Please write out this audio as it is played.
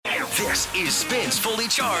This is Spins Fully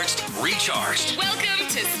Charged, Recharged. Welcome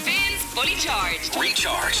to Spins Fully Charged.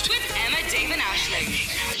 Recharged. With Emma, Dave and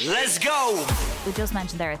Aisling. Let's go. We just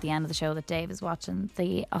mentioned there at the end of the show that Dave is watching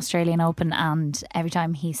the Australian Open, and every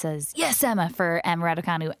time he says, yes, Emma, for Emma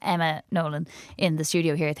Raducanu, Emma Nolan in the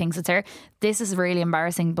studio here thinks it's her. This is really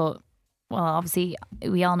embarrassing, but, well, obviously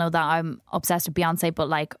we all know that I'm obsessed with Beyonce, but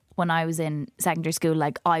like when I was in secondary school,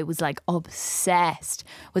 like I was like obsessed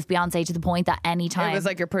with Beyonce to the point that any time It was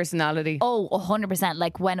like your personality. Oh, 100%.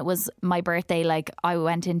 Like when it was my birthday, like I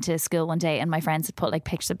went into school one day and my friends had put like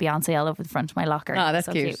pictures of Beyonce all over the front of my locker. Oh, that's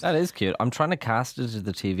So cute. That is cute. I'm trying to cast it to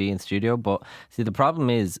the TV in studio, but see, the problem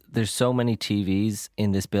is there's so many TVs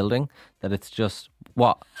in this building that it's just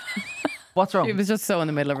what? What's wrong? It was just so in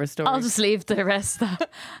the middle of her story. I'll just leave the rest of that.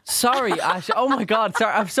 Sorry, Ash. Oh my God.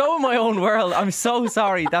 Sorry. I'm so in my own world. I'm so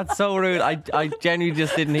sorry. That's so rude. I genuinely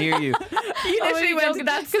just didn't hear you. You literally went,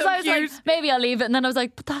 that's so Because I was cute. like, maybe I'll leave it. And then I was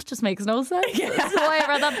like, but that just makes no sense. That's why I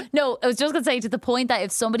read that. No, I was just going to say to the point that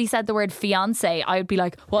if somebody said the word fiance, I would be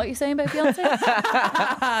like, what are you saying about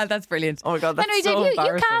Beyonce? That's brilliant. Oh my God. That's Anyway, so Dave, you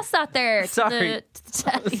embarrassing. cast that there. Sorry.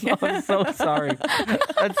 To the I'm so sorry.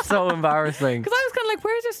 That's so embarrassing. Because I was kind of like,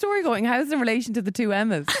 where's your story going? How's it in relation to the two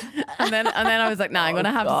Emmas? And then I was like, nah, I'm going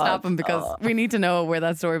to have to stop him because we need to know where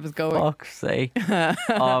that story was going. Fuck's sake. Oh,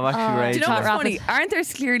 I'm actually Do raging. you know what's Rapid. funny? Aren't there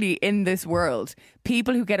clearly in this world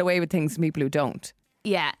people who get away with things and people who don't?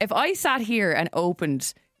 yeah. If I sat here and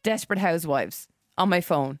opened Desperate Housewives on my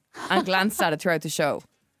phone and glanced at it throughout the show,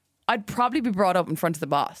 I'd probably be brought up in front of the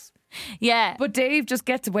boss. Yeah. But Dave just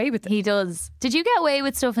gets away with it. he does. Did you get away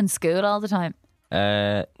with stuff in school all the time?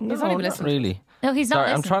 No, not even not listening. really. No, he's not Sorry,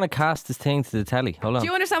 I'm listening. trying to cast this thing to the telly. Hold on. Do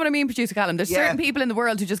you understand what I mean, Producer Callum? There's certain people in the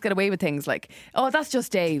world who just get away with things like, oh, that's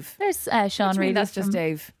just Dave. There's Sean What do you mean Reilly. that's just from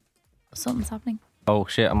Dave. Something's happening. Oh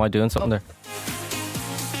shit, am I doing something there?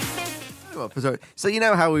 So you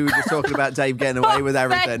know how we were just talking about Dave getting away with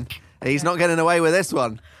everything? He's not getting away with this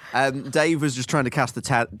one. Dave was just trying to cast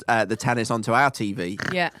the tennis onto our TV.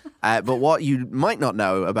 Yeah. But what you might not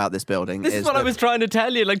know about this building This is what I that was trying to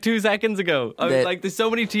tell you like 2 seconds ago. I was The- like, there's so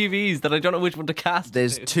many TVs that I don't know which one to cast.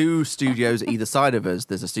 there's to. two studios either side of us.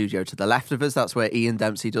 There's a studio to the left of us. That's where Ian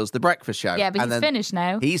Dempsey does the breakfast show. Yeah, but And he's then finished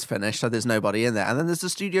now. He's finished, so there's nobody in there. And then there's a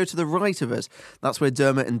studio to the right of us. That's where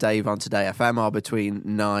Dermot and Dave on Today FM are between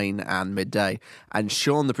 9 and midday. And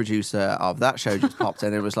Sean, the producer of that show, just popped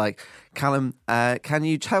in and was like, Callum, can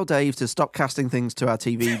you tell Dave to stop casting things to our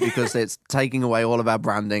TV because it's taking away all of our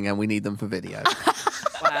branding and we need them for video.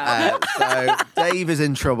 So Dave is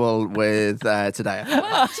in trouble with Today FM.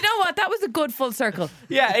 Well, do you know what? That was a good full circle.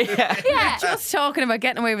 Yeah. Yeah. Just talking about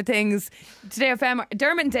getting away with things. Today FM,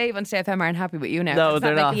 Dermot and Dave on Today FM aren't happy with you now. No, How does that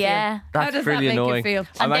they're make not. you feel? Yeah. How That's does really that make annoying. you feel?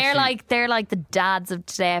 And I'm they're like the dads of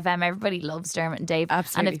Today FM. Everybody loves Dermot and Dave.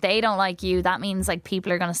 Absolutely. And if they don't like you, that means like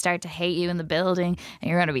people are going to start to hate you in the building, and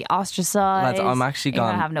you're going to be ostracized. Lads, I'm actually You're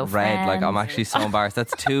gonna gone have no red. Like I'm friends. actually so embarrassed.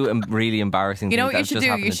 That's two really embarrassing You know what things you that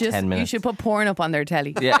should have do? just happened in 10 You minutes. should put porn up on their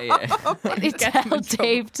telly. Yeah. Tell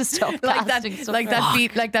Dave to stop Like that, casting stuff like for him.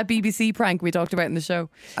 that, like that BBC prank we talked about in the show.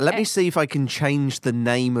 Let me see if I can change the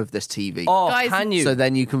name of this TV. Oh, Guys, can you? So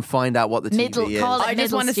then you can find out what the Middle- TV is. call it I just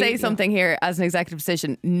middle want to say studio. something here as an executive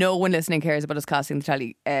decision. No one listening cares about us casting the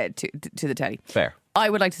telly to the telly. Fair. I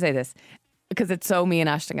would like to say this because it's so me and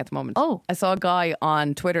Aisling at the moment. Oh. I saw a guy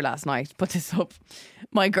on Twitter last night put this up.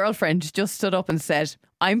 My girlfriend just stood up and said,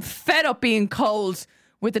 I'm fed up being cold.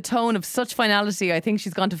 With a tone of such finality, I think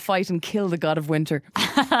she's gone to fight and kill the god of winter.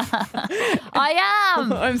 I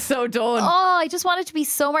am. I'm so done. Oh, I just want it to be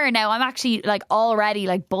summer now. I'm actually like already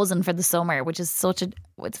like buzzing for the summer, which is such a.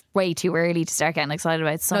 It's way too early to start getting excited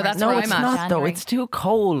about summer. that's No, where it's I'm at. not though. January. It's too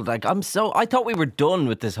cold. Like I thought we were done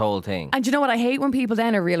with this whole thing. And you know what? I hate when people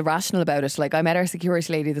then are real rational about it. Like I met our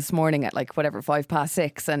security lady this morning at like whatever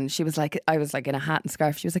 6:05, and she was like, I was like in a hat and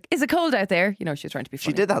scarf. She was like, "Is it cold out there?" You know, she was trying to be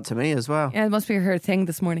funny. She did that to me as well. Yeah, it must be her thing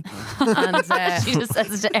this morning. And, She just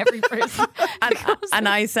says it to every person. and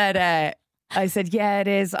I said, yeah, it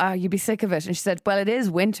is. You'd be sick of it. And she said, well, it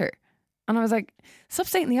is winter. And I was like, stop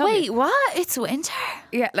stating the obvious. Wait, what? It's winter.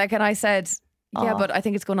 Yeah, like, and I said, yeah, Oh. but I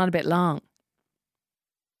think it's going on a bit long.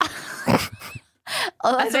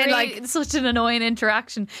 Oh, that's As in, really, like- such an annoying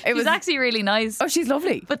interaction. It was was- actually really nice. Oh, she's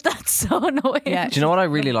lovely. But that's so annoying. Yeah. Do you know what I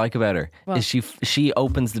really like about her? What? Is she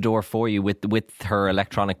opens the door for you with her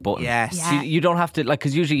electronic button. Yes. Yeah. You don't have to, like,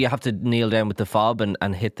 because usually you have to kneel down with the fob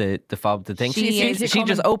and hit the fob, the thing. She sees you She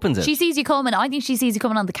just coming. opens it. She sees you coming. I think she sees you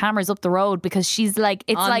coming on the cameras up the road because she's like,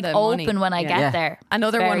 it's On like the open money. when I Yeah. get Yeah. there.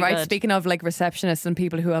 Another Very one, right? good. Speaking of like receptionists and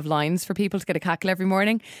people who have lines for people to get a cackle every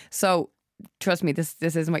morning. So trust me, this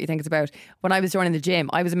isn't what you think it's about. When I was joining the gym,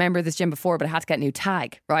 I was a member of this gym before, but I had to get a new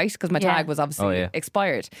tag, right? Because my tag was obviously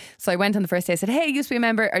expired. So I went on the first day, I said, hey, I used to be a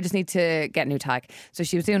member, I just need to get a new tag. So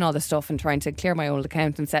she was doing all this stuff and trying to clear my old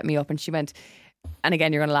account and set me up. And she went, and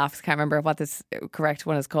again, you're going to laugh because I can't remember what this correct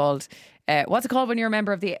one is called. What's it called when you're a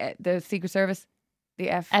member of the Secret Service? The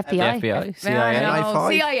FBI. The FBI. CIA. No,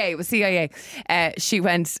 CIA. It was CIA. She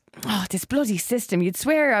went, oh, this bloody system. You'd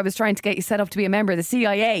swear I was trying to get you set up to be a member of the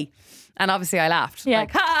CIA. And obviously I laughed. Yeah.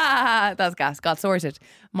 Like, ha, that's gas. Got sorted.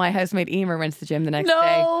 My housemate Emer went to the gym the next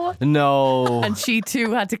day. No. And she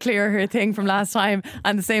too had to clear her thing from last time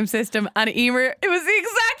and the same system. And Emer, it was the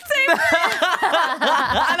exact same thing.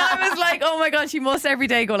 And I was like, oh my God, she must every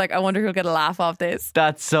day go like, I wonder who'll get a laugh off this.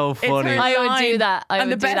 That's so It's funny. her I would line. do that.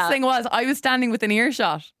 And the best thing was I was standing within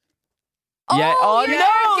earshot. Yeah. Oh, you're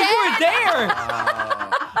no, you were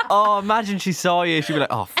there. Oh, imagine she saw you. She'd be like,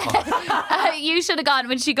 oh, fuck. You should have gone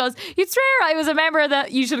when she goes, you'd swear I was a member of the.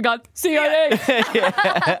 You should have gone, CIA.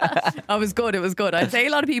 It was good. It was good. I'd say a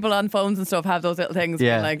lot of people on phones and stuff have those little things.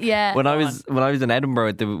 Yeah. Like, Yeah. When I was in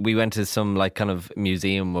Edinburgh, we went to some like kind of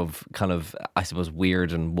museum of kind of, I suppose,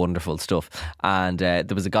 weird and wonderful stuff. And there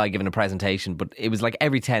was a guy giving a presentation, but it was like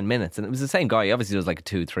every 10 minutes, and it was the same guy. He obviously does like a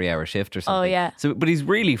 2-3 hour shift or something. Oh, yeah. So, but he's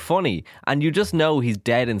really funny, and you just know he's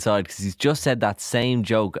dead inside because he's just said that same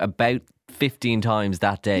joke about 15 times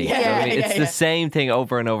that day. Yeah, You know what I mean? yeah, It's yeah. the same thing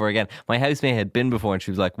over and over again. My housemate had been before and she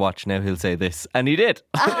was like, watch, now he'll say this. And he did.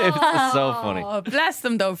 It was so funny. oh, bless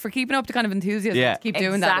them though for keeping up the kind of enthusiasm Yeah. to keep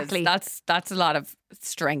doing Exactly. that. That's a lot of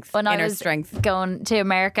strength, When I inner was strength. going to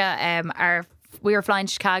America, we were flying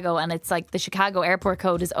to Chicago, and it's like the Chicago airport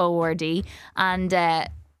code is ORD. And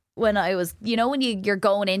when I was, when you're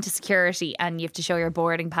going into security and you have to show your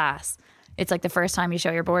boarding pass, it's like the first time you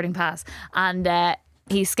show your boarding pass. And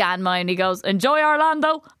he scanned mine. He goes, "Enjoy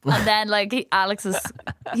Orlando." And then like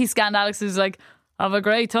he scanned Alex's, like, "Have a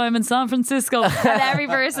great time in San Francisco." And every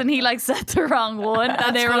person he like said the wrong one,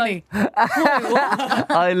 and they were like,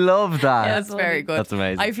 I love that. That's very good. That's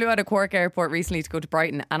amazing. I flew out of Cork Airport recently to go to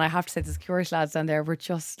Brighton, and I have to say the security lads down there were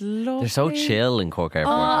just lovely. They're so chill in Cork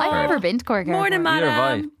Airport. I've never been to Cork Morning, Airport. Neither have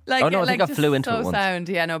I. madam. Oh, no, I think I just flew into so it once. sound.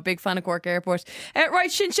 Yeah, no, big fan of Cork Airport.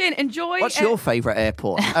 Right, Shin, enjoy. What's your favourite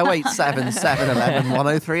airport? 087 711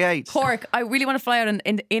 1038. Cork? I really want to fly out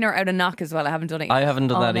in or out of Knock as well. I haven't done it yet. I haven't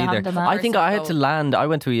done Oh, that no, I either. haven't done that. I think We're so I had to cold. land. I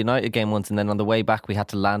went to a United game once, and then on the way back, we had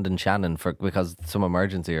to land in Shannon because some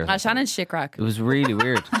emergency or something. Shannon's shit crack. It was really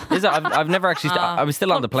weird. Is it? I've never actually. I was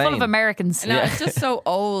still on the Full plane. of Americans. No, it's just so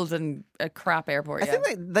old and a crap airport. I Yeah.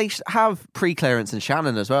 think they have pre-clearance in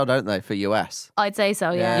Shannon as well, don't they, for US? I'd say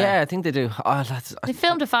so. Yeah. Yeah, I think they do. Oh, They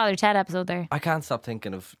filmed a Father Ted episode there. I can't stop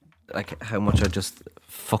thinking of like how much I just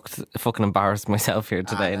fucking embarrassed myself here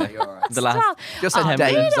today. Like, the last Stop. Just on Oh,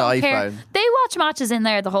 Dave's they don't care. iPhone. They watch matches in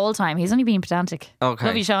there the whole time. He's only being pedantic. Okay.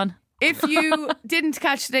 Love you, Sean. If you didn't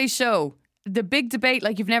catch today's show, the big debate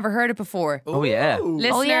like you've never heard it before. Oh yeah.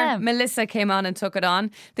 Listener yeah. Melissa came on and took it on.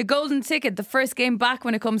 The golden ticket, the first game back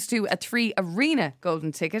when it comes to a 3 arena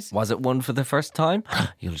golden ticket. Was it one for the first time?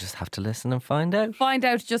 You'll just have to listen and find out. Find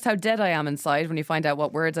out just how dead I am inside when you find out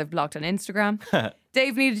what words I've blocked on Instagram.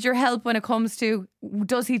 Dave needed your help when it comes to,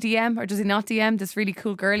 does he DM or does he not DM this really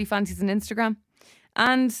cool girl he fancies on Instagram?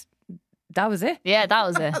 And that was it. Yeah, that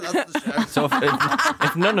was it. So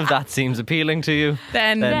if none of that seems appealing to you,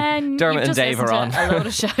 Then Then Dermot you've and just Dave are on. listened to a load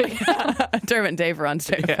of show. Dermot and Dave are on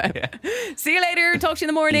today. See you later. Talk to you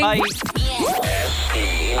in the morning. Bye.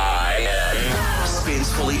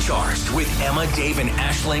 Spins Fully Charged with Emma, Dave, and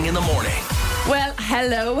Ashling in the morning. Well,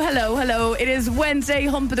 hello. It is Wednesday,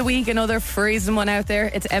 hump of the week. Another freezing one out there.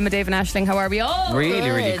 It's Emma, Dave, and Ashling. How are we all?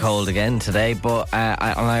 Really cold again today, but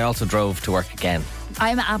I also drove to work again.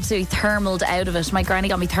 I'm absolutely thermaled out of it. My granny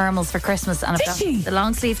got me thermals for Christmas, and I've got she? the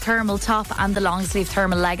long sleeve thermal top and the long sleeve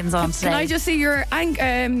thermal leggings on today. Can I just see your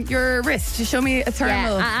wrist? Just show me a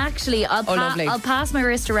thermal. Yeah, actually, lovely. I'll pass my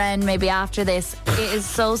wrist around maybe after this. It is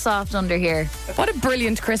so soft under here. What a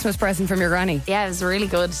brilliant Christmas present from your granny. Yeah, it was really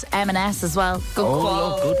good. M&S as well. Good Oh,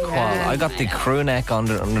 quality. good qual. I got the crew neck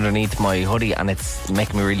underneath my hoodie, and it's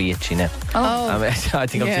making me really itchy now. I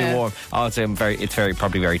think I'm Yeah. too warm. I would say it's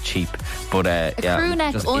probably very cheap, but A yeah, crew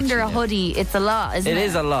neck just under itchy a now. hoodie, it's a lot, isn't it? It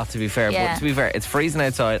is a lot, to be fair. Yeah. But to be fair, it's freezing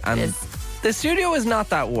outside, and It is. The studio is not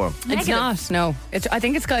that warm. It's not, no. I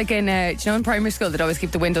think it's like in, in primary school, they'd always keep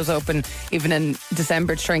the windows open, even in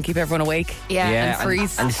December, to try and keep everyone awake. Yeah. And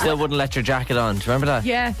freeze. And you still wouldn't let your jacket on. Do you remember that?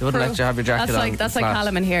 Yeah. They wouldn't let you have your jacket on. That's like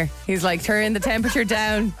Callum in here. He's like, turn the temperature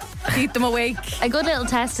down, keep them awake. A good little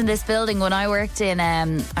test in this building when I worked in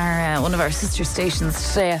our one of our sister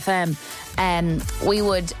stations, Today FM. We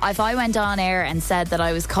would, if I went on air and said that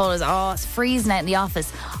I was cold as it's freezing out in the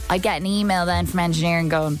office, I'd get an email then from engineering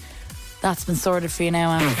going, that's been sorted for you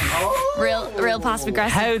now, real passive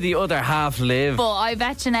aggressive. How the other half live. But I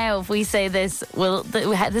bet you now, if we say this,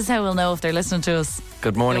 this is how we'll know if they're listening to us.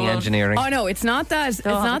 Good morning, engineering. Oh no, it's not that. It's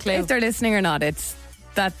not if they're listening or not. It's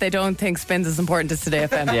that they don't think Spins is important as Today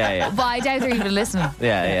FM. Yeah. But I doubt they're even listening.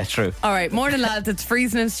 Yeah, true. All right, morning lads. It's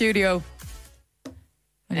freezing in studio.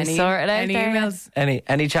 Any emails?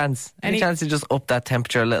 Any chance? Any chance to just up that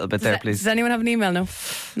temperature a little bit there, please? Does anyone have an email? No.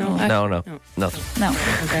 Nothing. No.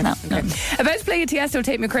 Okay. No. About to play a Tiesto,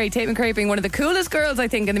 Tate McRae. Tate McRae being one of the coolest girls, I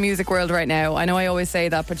think, in the music world right now. I know I always say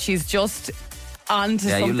that, but she's just on to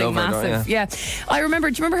something you love her, massive. don't you? Yeah. I remember,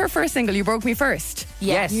 do you remember her first single, You Broke Me First?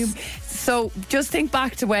 Yes. So just think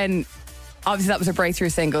back to when, obviously that was her breakthrough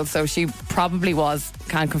single, so she probably was,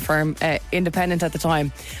 can't confirm, independent at the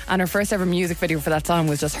time. And her first ever music video for that song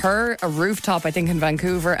was just her, a rooftop, I think, in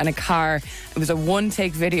Vancouver, and a car. It was a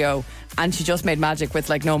one-take video, and she just made magic with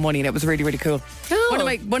like no money, and it was really, really cool. One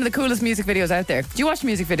of the coolest music videos out there. Do you watch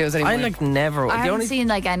music videos anymore? I never. I haven't seen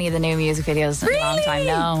like any of the new music videos in a long time.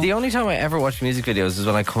 No. The only time I ever watch music videos is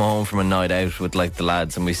when I come home from a night out with like the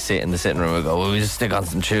lads and we sit in the sitting room and go, well, we just stick on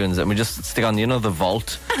some tunes and we just stick on, the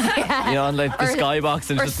Vault, on like the Skybox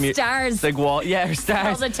and or just Stars. Like what? Yeah, or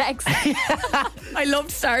Stars. All the text. I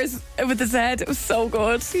loved Stars with the Z. It was so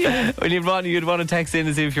good. When you'd want to text in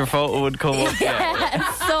to see if your photo would come up. Yeah,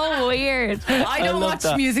 it's so weird. I don't watch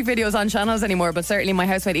music videos on channels anymore, but certainly my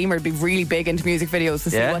housemate Emer would be really big into music videos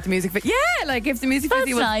to see what the music video. Yeah, like if the music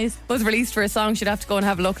video was released for a song, she'd have to go and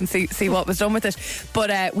have a look and see what was done with it.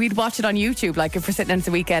 But we'd watch it on YouTube. Like if we're sitting in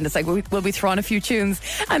the weekend, it's like we'll be throwing a few tunes,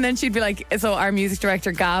 and then she'd be like, so our music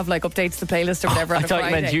director Gav like updates the playlist or whatever. On I thought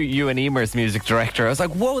you meant you and Emer's music director. I was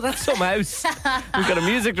like, whoa, that's some house. We've got a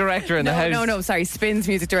music director in the house. No, sorry. Spin's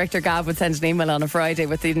music director Gav would send an email on a Friday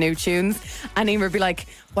with the new tunes, and Emer would be like,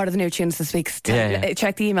 what are the new tunes this week?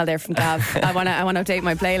 Check the email there from Gav. I want to update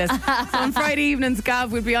my playlist. So on Friday evenings,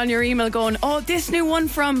 Gav would be on your email going, oh, this new one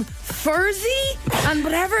from Furzy and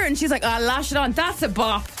whatever, and she's like, lash it on. That's a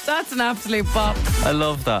bop. That's an absolute bop. I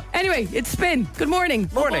love that. Anyway, it's Spin. Good morning.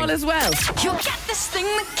 Morning. All as well. You got this thing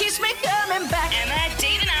that keeps me coming back. Emma,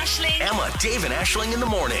 Dave and Aisling. Emma, Dave and Aisling in the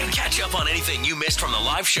morning. Catch up on anything you missed from the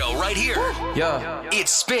live show right here. Yeah. It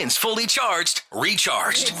Spins Fully Charged,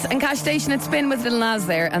 Recharged. And Cash Station at Spin with Little Nas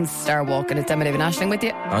there and Star Walking. It's Emma, Dave and Aisling with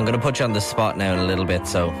you. I'm going to put you on the spot now in a little bit,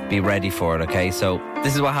 so be ready for it, okay? So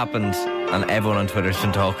this is what happened, and everyone on Twitter's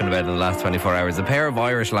been talking about it in the last 24 hours. A pair of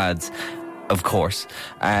Irish lads, of course,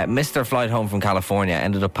 missed their flight home from California,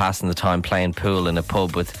 ended up passing the time playing pool in a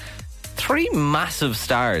pub with 3 massive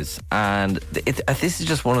stars. And this is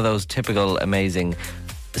just one of those typical amazing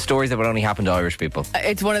stories that would only happen to Irish people.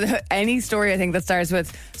 It's one of any story I think that starts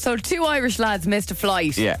with, so 2 Irish lads missed a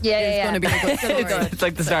flight. Yeah. It's going to be a good story. It's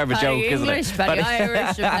like the start of a joke, isn't it? Very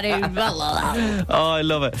Irish, very blah, blah, blah. Oh, I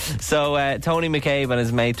love it. So Tony McCabe and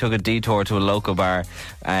his mate took a detour to a local bar.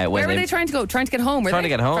 Where were they trying to go? Trying to get home? Trying to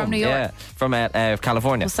get home. From New York? Yeah, from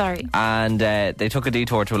California. Oh, sorry. And they took a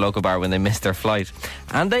detour to a local bar when they missed their flight.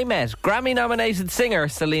 And they met Grammy-nominated singer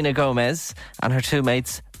Selena Gomez and her 2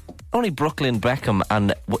 mates, only Brooklyn Beckham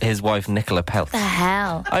and his wife Nicola Peltz. The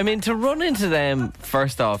hell? I mean, to run into them,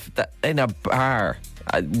 first off, in a bar,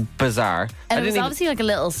 bizarre. And it was obviously like a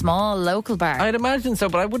little small local bar. I'd imagine so,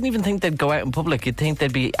 but I wouldn't even think they'd go out in public. You'd think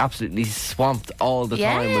they'd be absolutely swamped all the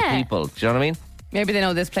time with people. Do you know what I mean? Maybe they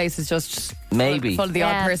know this place is just maybe full of the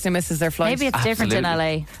odd person who misses their flight. Maybe it's different in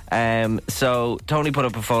LA. So Tony put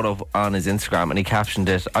up a photo on his Instagram and he captioned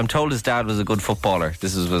it, I'm told his dad was a good footballer.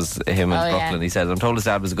 This was him in Brooklyn. He says, I'm told his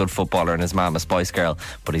dad was a good footballer and his mum a Spice Girl,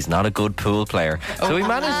 but he's not a good pool player. So he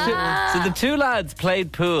managed to. So the 2 lads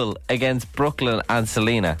played pool against Brooklyn and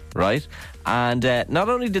Selena, right? And not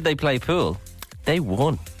only did they play pool, they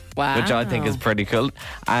won. Wow. Which I think is pretty cool.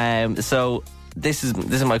 So this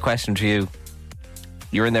is my question to you.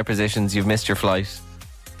 You're in their positions, you've missed your flight,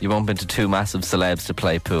 you bump into 2 massive celebs to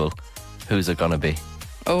play pool. Who's it going to be?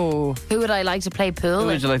 Oh. Who would I like to play pool Who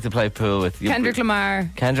with? would you like to play pool with? Kendrick Lamar.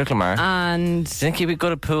 Kendrick Lamar. And Do you think he'd be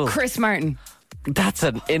good at pool? Chris Martin. That's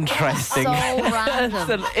an interesting. So random. That's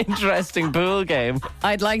an interesting pool game.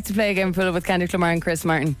 I'd like to play a game of pool with Kendrick Lamar and Chris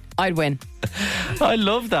Martin. I'd win. I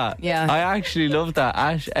love that. Yeah. I actually love that.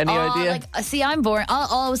 Ash, any idea? See, I'm boring. I'll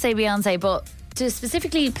always say Beyonce, but to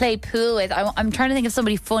specifically play pool with, I'm trying to think of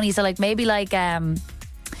somebody funny. So like maybe like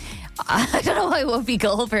I don't know why Whoopi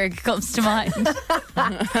Goldberg comes to mind.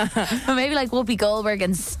 But maybe like Whoopi Goldberg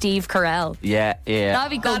and Steve Carell. Yeah. That'd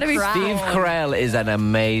be good. Steve Carell is an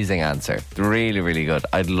amazing answer. Really, really good.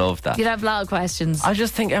 I'd love that. You'd have a lot of questions. I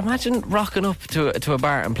just think, imagine rocking up to a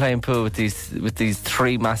bar and playing pool with these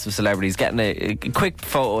three massive celebrities, getting a quick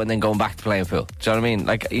photo and then going back to playing pool. Do you know what I mean?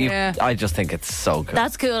 Like, I just think it's so cool.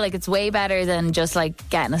 That's cool. Like, it's way better than just like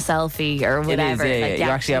getting a selfie or whatever. It is, Like, you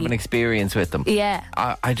actually have an experience with them. Yeah.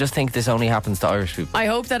 I just think this only happens to Irish people. I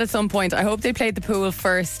hope that at some point, I hope they played the pool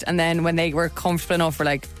first, and then when they were comfortable enough for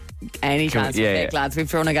like any chance to take lads, we've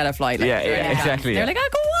thrown a get a flight. Like, exactly. They're like, go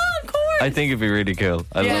on, of course. I think it'd be really cool.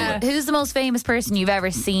 I love it. Who's the most famous person you've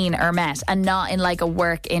ever seen or met, and not in like a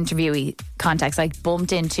work interviewee context, like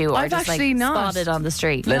bumped into or I've just like actually not. spotted on the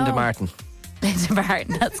street? Linda Martin. Linda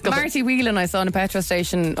Martin, that's good. Marty Whelan I saw in a petrol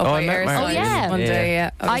station up by Ayrshire. Marty. Oh, yeah. One day,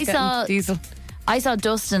 yeah. I saw Diesel. I saw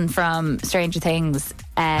Dustin from Stranger Things.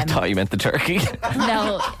 I thought you meant the turkey.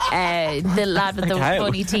 No, the lad with the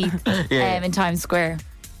funny teeth in Times Square.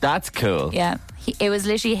 That's cool. Yeah, it was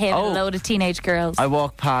literally him and a load of teenage girls. I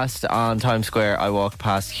walked past on Times Square. I walked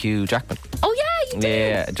past Hugh Jackman. Oh yeah, you did.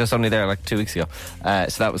 Yeah, just only there like 2 weeks ago.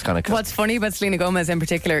 So that was kind of cool. What's funny about Selena Gomez in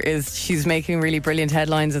particular is she's making really brilliant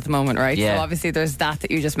headlines at the moment, right? Yeah. So obviously there's that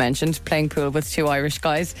you just mentioned, playing pool with two Irish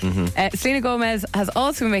guys. Selena Gomez has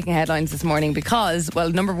also been making headlines this morning because, well,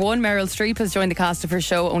 number one, Meryl Streep has joined the cast of her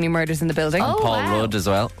show Only Murders in the Building. Oh, Paul wow. Rudd as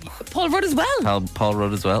well. Paul Rudd as well. Paul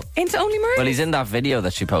Rudd as well. Into Only Murders. Well, he's in that video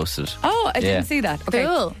that she posted. Oh, I didn't see that. Okay.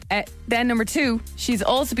 Cool. Then number two, she's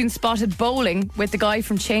also been spotted bowling with the guy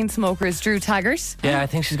from Chainsmokers, Drew Taggart. Yeah, I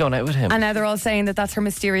think she's going out with him. And now they're all saying that that's her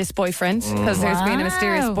mysterious boyfriend because there's been a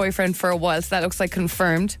mysterious Wow. boyfriend for a while, so that looks like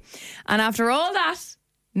confirmed. And after all that,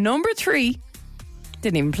 number three,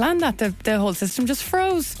 didn't even plan that. The whole system just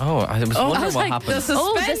froze. Oh, I was wondering what happened.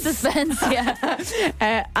 The suspense,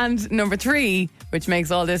 yeah. And number three, which makes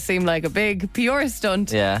all this seem like a big PR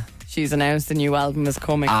stunt, Yeah. she's announced a new album is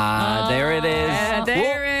coming. There it is.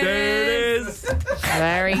 There it is.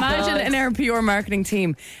 Very Imagine good. in our PR marketing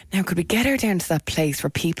team. Now, could we get her down to that place where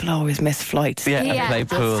people always miss flights? Yeah, Yeah. and play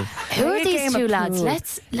pool. Who are Play a these game two of lads? pool.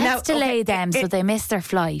 Let's Now, delay okay, them so they miss their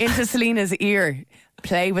flight. Into Selena's ear.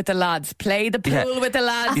 Play with the lads. Play the pool Yeah. with the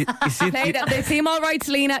lads. You see- Play that. They seem all right,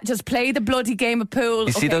 Selena. Just play the bloody game of pool.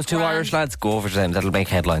 You see Okay, those two grand. Irish lads? Go over to them. That'll make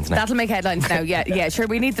headlines now. That'll make headlines now. Yeah. Sure,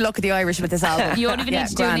 we need the look of the Irish with this album. You won't even need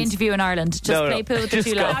to do an grand. interview in Ireland. Just No, play pool with the just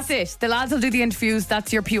two go. lads. That's it. The lads will do the interviews.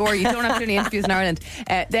 That's your PR. You don't have to do any interviews in Ireland.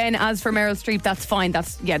 Then, as for Meryl Streep, that's fine.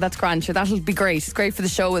 That's grand. Sure, that'll be great. It's great for the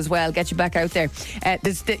show as well. Get you back out there.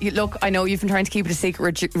 Look, I know you've been trying to keep it a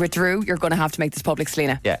secret with Drew. You're going to have to make this public,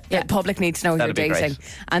 Selena. Yeah. The public needs to know That'd you're be dating. great.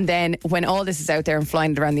 And then when all this is out there and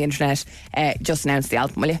flying around the internet, just announce the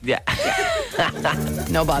album, will you? Yeah.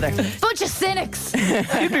 No bother. Bunch of cynics.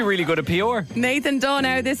 You'd be really good at PR. Nathan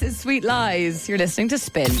Donow, this is Sweet Lies. You're listening to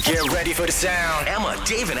Spin. Get ready for the sound. Emma,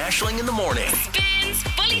 Dave, and Ashling in the morning. Spins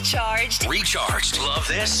Fully Charged. Recharged. Love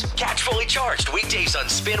this? Catch Fully Charged weekdays on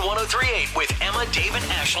Spin 103.8 with Emma, Dave, and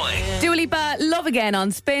Ashling. Dua Lipa, Love Again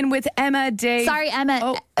on Spin with Emma, Dave. Sorry, Emma.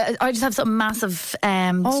 Oh. I just have something massive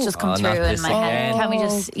that's just come Oh, through not in this my head. again. Can we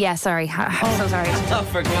just... Yeah, sorry. I'm so sorry. Oh,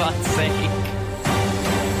 for God's sake.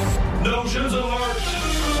 Notions alert.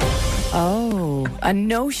 Oh, a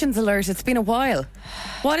Notions alert. It's been a while.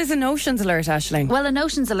 What is a Notions alert, Aisling? Well, a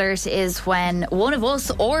Notions alert is when one of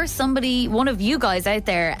us or somebody, one of you guys out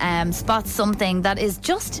there, spots something that is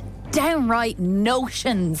just downright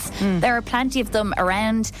notions. There are plenty of them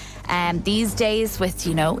around these days with,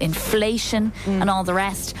 inflation and all the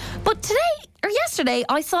rest. But today or yesterday,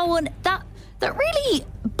 I saw one that really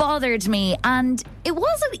bothered me, and it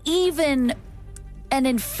wasn't even an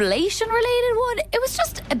inflation related one. It was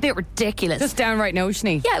just a bit ridiculous. Just downright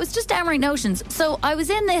notiony. Yeah, it was just downright notions. So I was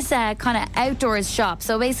in this kind of outdoors shop.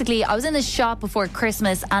 So basically, I was in this shop before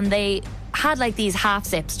Christmas, and they had like these half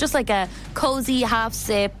zips, just like a cozy half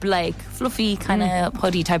zip, like fluffy kind of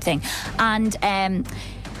hoodie type thing. And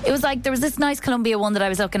it was like, there was this nice Columbia one that I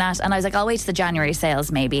was looking at, and I was like, I'll wait to the January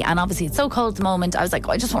sales maybe. And obviously it's so cold at the moment. I was like,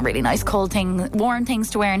 I just want really nice cold warm things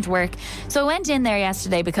to wear into work. So I went in there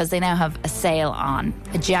yesterday because they now have a sale on,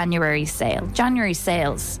 a January sale. January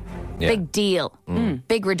sales. Yeah. Big deal.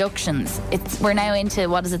 Big reductions. We're now into,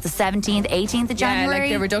 what is it, the 17th, 18th of January? Yeah, like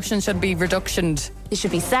the reduction should be reductioned. This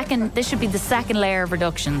should be the second layer of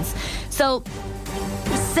reductions. So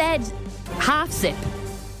said Half Zip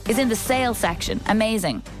is in the sale section.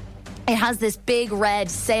 Amazing. It has this big red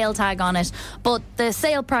sale tag on it, but the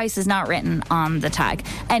sale price is not written on the tag.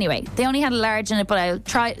 Anyway, they only had a large in it, but I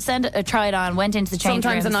try it on, went into the change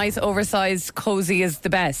Sometimes rooms. a nice oversized cozy is the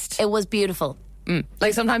best. It was beautiful.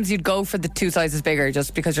 Like sometimes you'd go for the 2 sizes bigger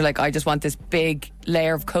just because you're like, I just want this big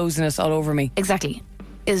layer of coziness all over me. Exactly.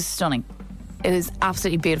 It was stunning. It was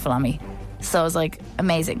absolutely beautiful on me. So I was like,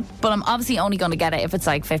 amazing. But I'm obviously only going to get it if it's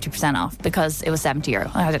like 50% off because it was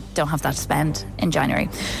 €70. I don't have that to spend in January.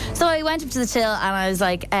 So I went up to the till and I was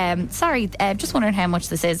like, sorry, just wondering how much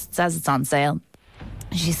this is. It says it's on sale.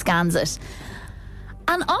 She scans it.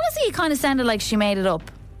 And honestly, it kind of sounded like she made it up.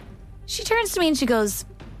 She turns to me and she goes,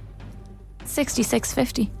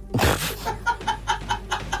 $66.50.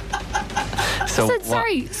 So I said,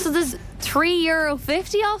 sorry, so there's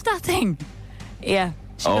 €3.50 off that thing? Yeah.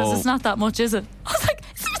 She goes, it's not that much, is it? I was like,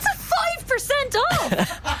 it's a 5%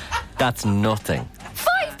 off. That's nothing.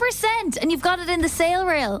 5%, and you've got it in the sale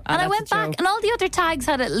rail. And I went back, and all the other tags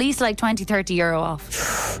had at least like €20-30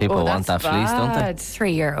 off. People want that fleece, don't they?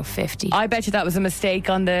 €3.50. I bet you that was a mistake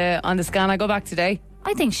on the scan. I go back today.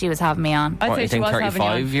 I think she was having me on. What, you think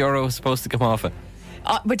 €35 is supposed to come off it?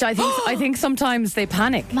 Which I think sometimes they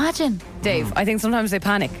panic. Imagine. Dave, I think sometimes they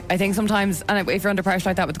panic. I think sometimes, and if you're under pressure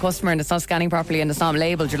like that with the customer and it's not scanning properly and it's not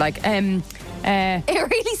labelled, you're like, It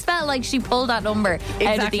really felt like she pulled that number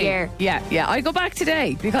out of the air. Yeah. I go back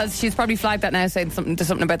today because she's probably flagged that now, saying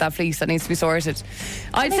something about that fleece that needs to be sorted.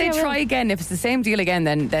 I'd say try again. If it's the same deal again,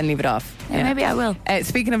 then leave it off. Yeah, maybe I will.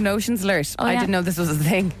 Speaking of notions alert, I didn't know this was a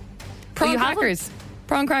thing. Prawn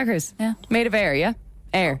crackers. Yeah. Made of air, yeah?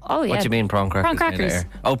 Air. Oh, yeah. What do you mean prawn crackers?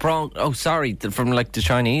 Prawn crackers. Oh, sorry. From like the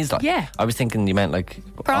Chinese. Like. Yeah. I was thinking you meant like.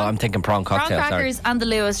 I'm thinking prawn cocktail. Prawn crackers and the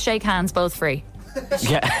Lewis, shake hands, both free.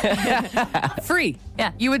 Yeah. Free.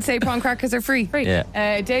 Yeah. You would say prawn crackers are free.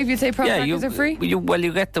 Yeah. Dave, you'd say prawn crackers are free? You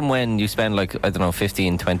get them when you spend like, I don't know,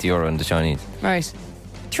 €15-20 in the Chinese. Right.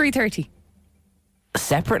 $3.30.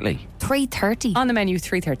 Separately. $3.30 on the menu.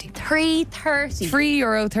 $3.30. €3.30.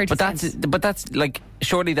 €3.30. But that's like,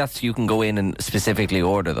 surely that's, you can go in and specifically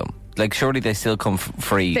order them. Like, surely they still come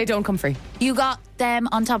free. They don't come free. You got them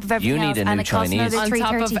on top of everything You else, need a new and it costs Chinese. another On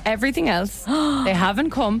top $3.30. of everything else, they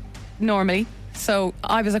haven't come normally. So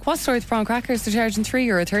I was like, what's the story with prawn crackers? They're charging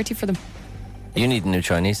 €3.30 for them. You need a new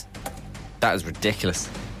Chinese. That is ridiculous.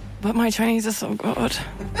 But my Chinese is so good.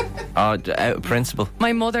 Out of principle.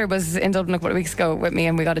 My mother was in Dublin a couple of weeks ago with me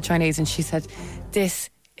and we got a Chinese and she said,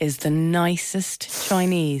 this is the nicest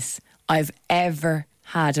Chinese I've ever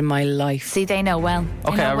had in my life. See, they know well.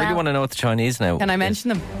 Okay, I really want to know what the Chinese now. Can I mention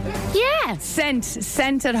them? Yeah.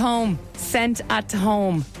 Sent at home. Sent at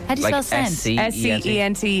home. How do you spell Like sent?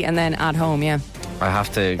 SCENT and then at home, yeah. I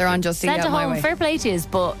have to. They're on Just Eat Sent Out to My home. Way. Fair play to you,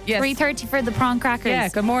 but Yes. $3.30 for the prawn crackers. Yeah,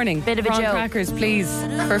 good morning. Bit of a prawn joke. crackers, please,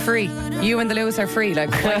 for free. You and the Lewis are free.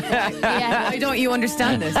 Like, why don't you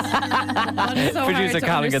understand this? That is so hard Producer to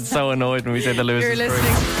Colin gets so annoyed when we say the Lewis You're is free.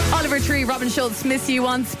 listening. Oliver Tree, Robin Schultz, Miss You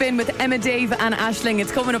on Spin with Emma, Dave and Aisling.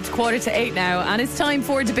 It's coming up to 8:15 now and it's time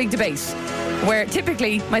for the big debate, where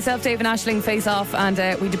typically myself, Dave and Aisling face off and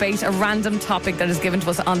we debate a random topic that is given to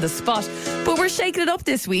us on the spot. But we're shaking it up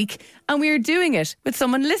this week and we're doing it with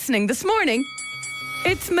someone listening this morning.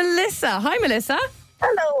 It's Melissa. Hi, Melissa.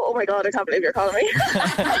 Hello. Oh my God, I can't believe you're calling me.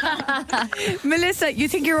 Melissa, you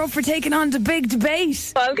think you're up for taking on the big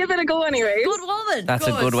debate? I'll give it a go anyway. Good woman. That's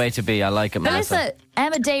a good way to be. I like it, Melissa. Melissa,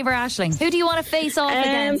 Emma, Dave or Aisling? Who do you want to face off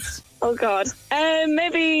against? Oh God.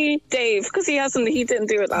 Maybe Dave, because he didn't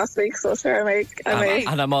do it last week, so sure I may.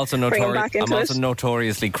 And I'm also bring him back into it.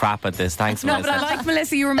 notoriously crap at this. Thanks, No, Melissa. but I like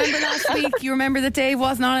Melissa. You remember last week? You remember that Dave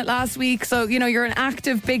wasn't on it last week. So, you know, you're an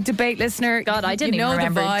active big debate listener. God, I didn't you know even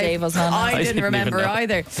remember the vibe. Dave was on it. I didn't didn't remember even know.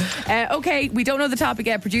 either. Okay, we don't know the topic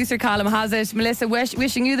yet. Producer Colin has it. Melissa,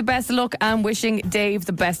 wishing you the best of luck and wishing Dave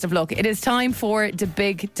the best of luck. It is time for the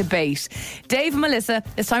big debate. Dave and Melissa,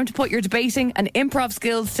 it's time to put your debating and improv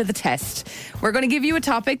skills to the test. We're going to give you a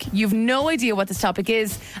topic. You've no idea what this topic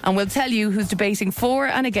is, and we'll tell you who's debating for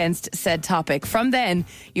and against said topic. From then,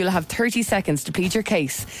 you'll have 30 seconds to plead your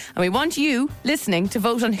case. And we want you, listening, to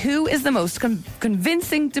vote on who is the most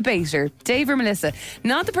convincing debater, Dave or Melissa.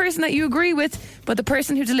 Not the person that you agree with, but the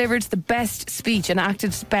person who delivered the best speech and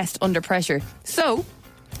acted best under pressure. So,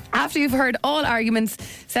 after you've heard all arguments,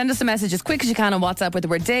 send us a message as quick as you can on WhatsApp with the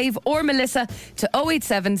word Dave or Melissa to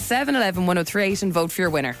 087 711 1038 and vote for your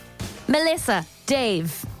winner. Melissa,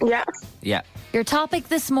 Dave, Yeah. your topic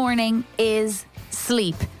this morning is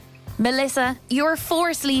sleep. Melissa, you're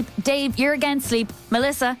for sleep. Dave, you're against sleep.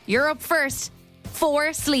 Melissa, you're up first.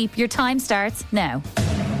 For sleep. Your time starts now.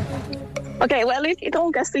 Okay, well, if you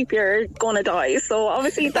don't get sleep, you're gonna die. So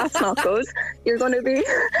obviously that's not good. You're gonna be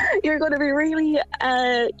really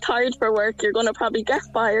tired for work. You're gonna probably get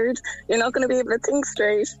fired. You're not gonna be able to think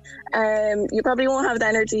straight. You probably won't have the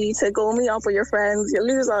energy to go meet up with your friends. You'll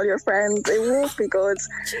lose all your friends. It won't be good.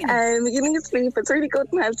 You need sleep. It's really good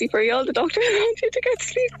and healthy for you. All the doctors want you to get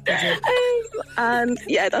sleep. And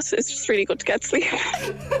yeah, it's just really good to get sleep.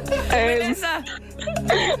 Melissa.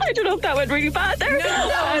 I don't know if that went really bad there.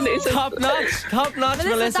 And it's just, Top notch,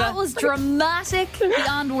 Melissa. That was dramatic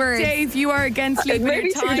beyond words. Dave, you are against sleep. Maybe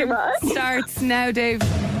Your too time dramatic. starts now, Dave.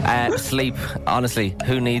 Sleep, honestly,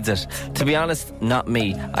 who needs it? To be honest, not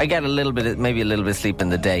me. I get maybe a little bit of sleep in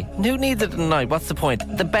the day. Who needs it at night? What's the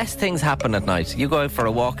point? The best things happen at night. You go out for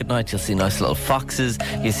a walk at night, you'll see nice little foxes,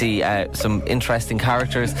 you see some interesting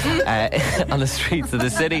characters on the streets of the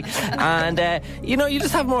city, and you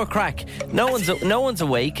just have more crack. No one's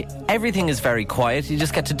awake. Everything is very quiet. You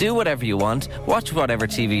just get to do whatever you want, watch whatever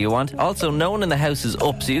TV you want. Also, no one in the house is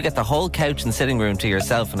up, so you get the whole couch and sitting room to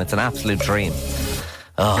yourself, and it's an absolute dream.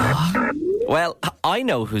 Oh. Well, I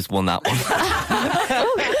know who's won that one.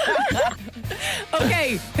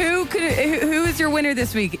 Okay, who is your winner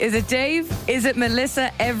this week? Is it Dave? Is it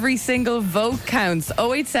Melissa? Every single vote counts.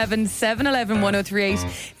 087 711 1038.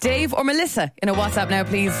 Dave or Melissa in a WhatsApp now,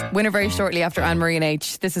 please. Winner very shortly after Anne-Marie and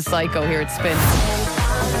H. This is Psycho here at Spin.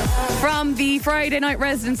 From the Friday night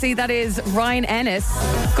residency, that is Ryan Ennis.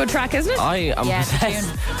 Good track, isn't it? I am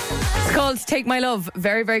obsessed. It's called Take My Love.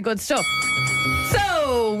 Very, very good stuff.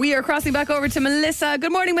 So, we are crossing back over to Melissa.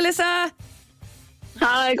 Good morning, Melissa.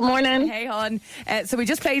 hi, good morning. Hey, hon. So we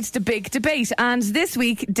just played the big debate, and this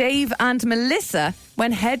week, Dave and Melissa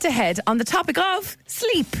went head-to-head on the topic of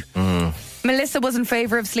sleep. Melissa was in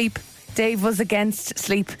favour of sleep. Dave was against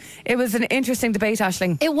sleep. It was an interesting debate,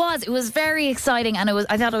 Aisling. It was very exciting, and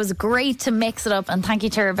I thought it was great to mix it up, and thank you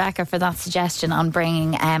to Rebecca for that suggestion on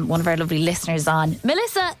bringing one of our lovely listeners on.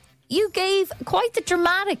 Melissa, you gave quite the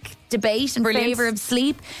dramatic debate in favour of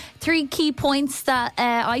sleep. 3 key points that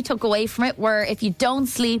I took away from it were: if you don't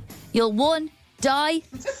sleep, you'll 1, die,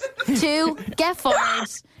 2, get fired,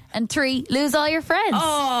 and 3, lose all your friends.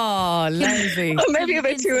 Oh, lazy. Maybe a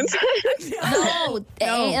bit too intense. No,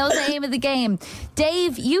 that was the aim of the game.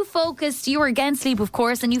 Dave, you were against sleep, of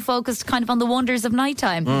course, and you focused kind of on the wonders of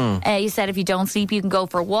nighttime. You said if you don't sleep, you can go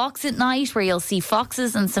for walks at night where you'll see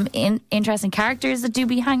foxes and some interesting characters that do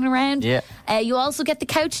be hanging around. Yeah. You also get the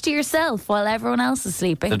couch to yourself while everyone else is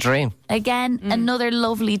sleeping. The dream. Again, another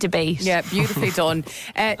lovely debate. Yeah, beautifully done.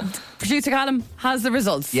 Producer Callum has the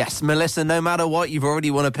results. Yes, Melissa, no matter what, you've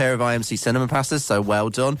already won a pair of IMC cinema passes, so well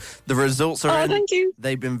done. The results are in. Thank you.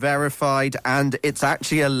 They've been verified, and it's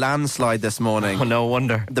actually a landslide this morning. Oh, no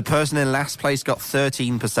wonder. The person in last place got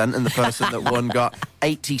 13%, and the person that won got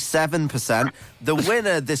 87%. The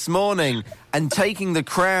winner this morning, and taking the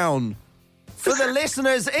crown for the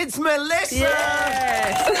listeners, it's Melissa!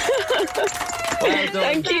 Yes! Well done.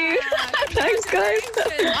 Thank you. Thanks, guys.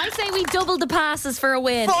 I say we double the passes for a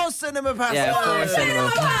win. 4 cinema passes! Yeah, 4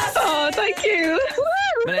 cinema passes. Oh, thank you.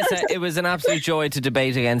 Melissa, it was an absolute joy to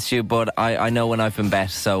debate against you, but I know when I've been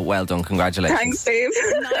bet, so well done. Congratulations. Thanks, Dave.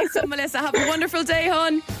 Nice one, Melissa. Have a wonderful day,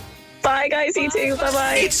 hon. Bye, guys. You too.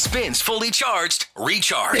 Bye-bye. It Spins Fully Charged,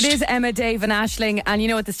 Recharged. It is Emma, Dave and Aisling, and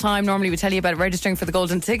at this time normally we tell you about registering for the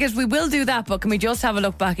golden ticket. We will do that, but can we just have a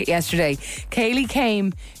look back at yesterday? Kaylee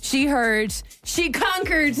came, she heard, she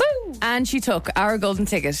conquered, and she took our golden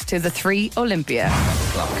ticket to the 3 Olympia.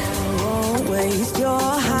 Don't waste your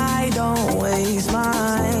high, don't waste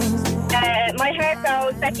mine. My heart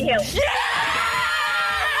goes Becky Hill.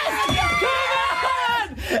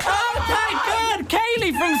 Oh, thank God!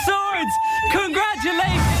 Kaylee from Swords!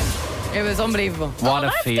 Congratulations! It was unbelievable. What a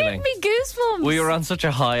That's feeling. giving me goosebumps. We were on such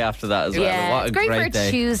a high after that as well. Yeah, What a it's great for a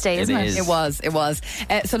day. Tuesday, isn't it? It was.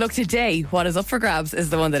 So look, today, what is up for grabs is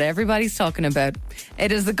the one that everybody's talking about.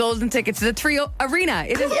 It is the golden ticket to the 3 Arena.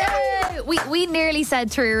 It is. Yeah, we nearly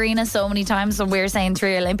said 3 Arena so many times, so we're saying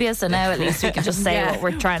 3 Olympia, so now at least we can just say what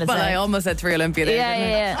we're trying to Well, say. I almost said 3 Olympia there,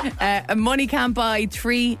 Yeah. Money can't buy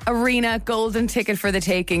 3 Arena golden ticket for the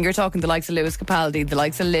taking. You're talking the likes of Lewis Capaldi, the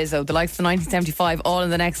likes of Lizzo, the likes of 1975, all in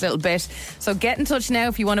the next little bit. So get in touch now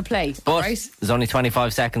if you want to play. But right? there's only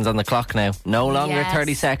 25 seconds on the clock now. No longer Yes.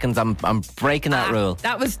 30 seconds. I'm breaking that rule.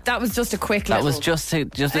 That was just a quick That little... was just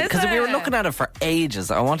because we were looking at it for ages.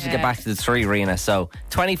 I wanted to get back to the 3 Arena, so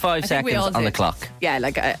 25 seconds on the clock. Yeah,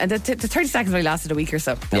 and the 30 seconds only lasted a week or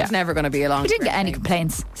so. It was never going to be a long. We didn't get any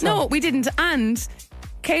complaints. So. No, we didn't. And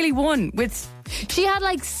Kaylee won with... She had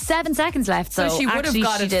like 7 seconds left, so she would have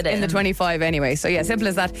got it in the 25 anyway. So yeah, simple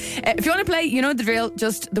as that. If you want to play, you know the drill,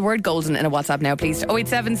 just the word golden in a WhatsApp now, please.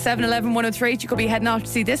 087 711 1038. You could be heading off to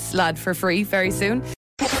see this lad for free very soon.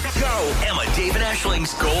 Go Emma, Dave and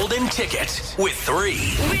Ashling's golden ticket with 3.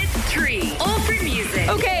 With 3. All for music.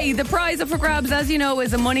 Okay, the prize up for grabs, as you know,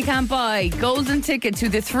 is a money can't buy golden ticket to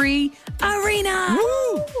the 3 Arena.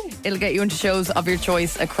 Woo! It'll get you into shows of your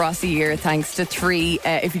choice across the year thanks to 3.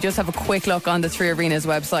 If you just have a quick look on the 3 Arena's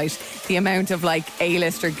website, the amount of like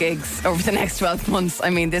A-lister gigs over the next 12 months,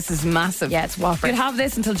 I mean, this is massive. Yeah, it's whopper. You'd have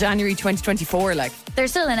this until January 2024, like. They're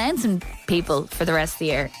still announcing people for the rest of the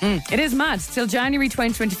year. It is mad. Till January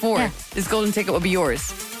 2024, this golden ticket will be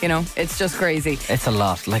yours. You know, it's just crazy. It's a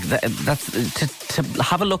lot. Like that's to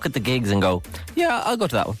have a look at the gigs and go, yeah, I'll go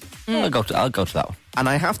to that one. I'll go to that one. And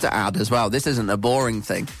I have to add as well, this isn't a boring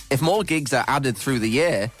thing. If more gigs are added through the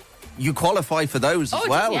year, you qualify for those as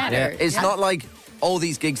well. It's not like all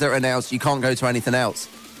these gigs that are announced, you can't go to anything else.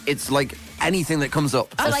 It's like anything that comes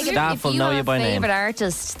up. So like if you have a favourite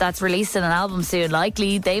artist that's releasing an album soon,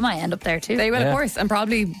 likely they might end up there too. They will, of course, and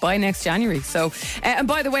probably by next January. So, and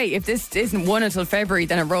by the way, if this isn't won until February,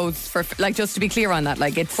 then it rolls for, like, just to be clear on that,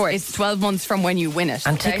 like it's 12 months from when you win it.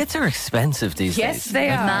 And tickets are expensive these days. Yes, they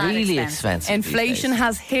are. Really expensive. Inflation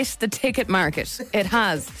has hit the ticket market. It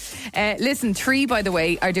has. Listen, 3, by the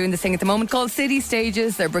way, are doing this thing at the moment called City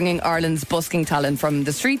Stages. They're bringing Ireland's busking talent from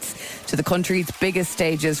the streets to the country's biggest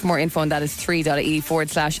stages. For more info on that is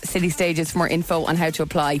 3.ie/City Stages for more info on how to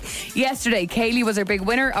apply. Yesterday, Kaylee was our big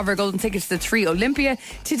winner of our golden tickets to the 3 Olympia.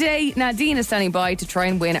 Today, Nadine is standing by to try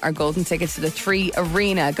and win our golden tickets to the 3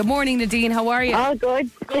 Arena. Good morning, Nadine. How are you? Oh, good.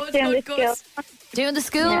 Good. Doing the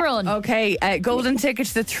school run. Okay, golden ticket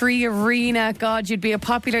to the 3 Arena. God, you'd be a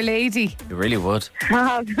popular lady. You really would.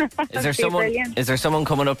 Is there someone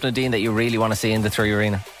coming up, Nadine, that you really want to see in the 3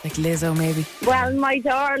 Arena? Like Lizzo, maybe? Well, my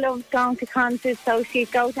daughter loves going to concerts, so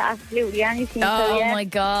she'd go to absolutely anything. Oh my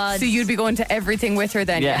God. So you'd be going to everything with her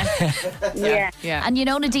then? Yeah. And you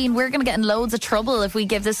know, Nadine, we're going to get in loads of trouble if we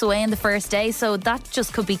give this away in the first day, so that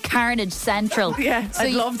just could be carnage central. Yeah, so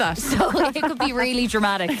I'd love that. So it could be really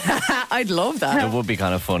dramatic. I'd love that. It would be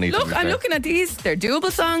kind of funny. Look, I'm looking at these. They're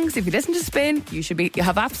doable songs. If you listen to Spin, you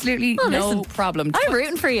have absolutely no problem. I'm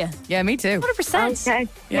rooting for you. Yeah, me too. 100%. Okay.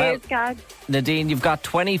 Well, God. Nadine, you've got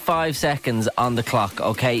 25 seconds on the clock,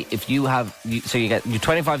 okay? If you have, so you get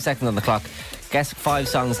 25 seconds on the clock. Guess 5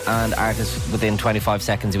 songs and artists within 25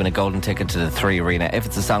 seconds. You win a golden ticket to the 3 Arena. If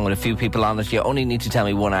it's a song with a few people on it, you only need to tell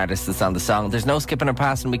me one artist that's on the song. There's no skipping or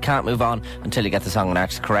passing. We can't move on until you get the song and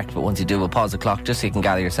artist correct. But once you do, we'll pause the clock just so you can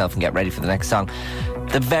gather yourself and get ready for the next song.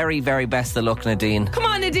 The very, very best of luck, Nadine. Come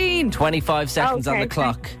on, Nadine. 25 seconds on the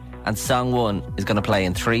clock. And song 1 is going to play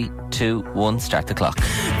in 3, 2, 1. Start the clock.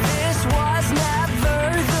 This was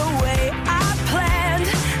never the way I planned.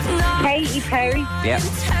 Katy Perry. Yeah.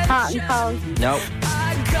 Hot and cold. No.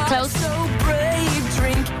 Close.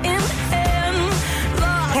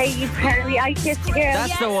 Katy Perry, I Kissed a Girl.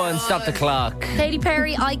 That's the one. Stop the clock. Katy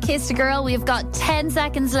Perry, I Kissed a Girl. We've got 10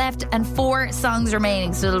 seconds left and 4 songs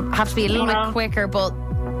remaining, so it'll have to be a little bit quicker, but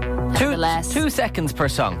nevertheless. 2 seconds per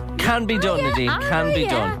song. Can be done, Nadine. Can be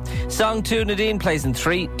done. Song 2, Nadine, plays in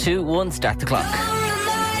 3, 2, 1. Start the clock.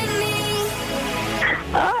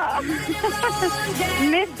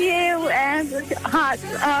 Miss You and Hot.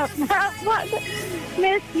 What?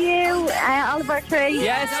 Miss You, Oliver Tree.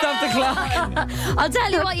 Yeah, stop the clock. I'll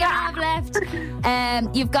tell you what you have left.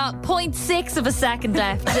 You've got 0.6 of a second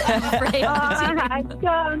left, I'm afraid.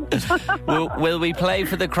 Will we play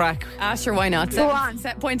for the crack? Sure, why not?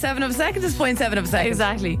 0.7 of a second is 0.7 of a second.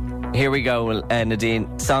 Exactly. Here we go,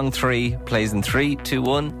 Nadine. Song 3 plays in 3, 2,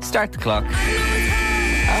 1. Start the clock.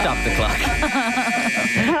 Stop the clock.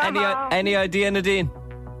 Any idea, Nadine?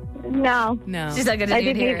 No. She's not going to I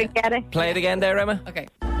didn't even get it. Play it again there, Emma. Okay.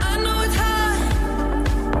 I know it's hard.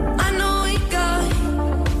 I know we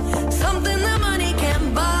got something that money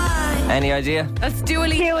can buy. Any idea? That's Dua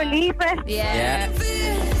Lipa. Dua Lipa. Yeah.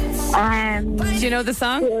 Do you know the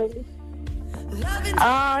song? Dua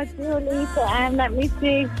Lipa. Let me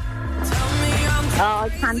see. I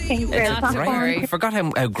can't think of it. I forgot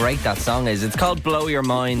how great that song is. It's called Blow Your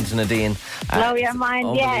Mind, Nadine. Blow Your Mind,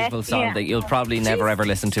 unbelievable song that you'll probably never ever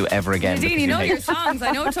listen to ever again. Nadine, you know your songs.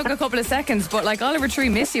 I know it took a couple of seconds, but like Oliver Tree,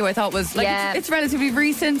 Miss You, I thought was like it's relatively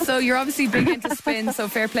recent, so you're obviously big into Spin, so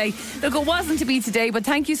fair play. Look, it wasn't to be today, but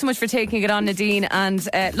thank you so much for taking it on, Nadine. And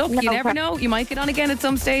look, you never know, you might get on again at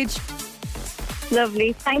some stage.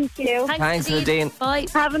 Lovely. Thank you. Thanks, Nadine. Bye.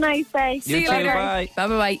 Have a nice day. You too. Bye.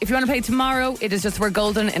 Bye. If you want to play tomorrow, it is just We're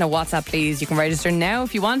Golden in a WhatsApp, please. You can register now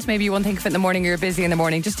if you want. Maybe you won't think of it in the morning or you're busy in the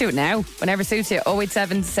morning. Just do it now. Whenever suits you.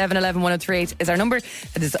 087 711 1038 is our number.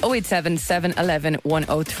 That is 087 711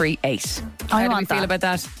 1038. How do we feel about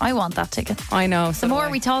that? I want that ticket. I know. The more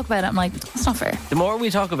we talk about it, I'm like, that's not fair. The more we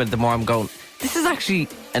talk about it, the more I'm going, this is actually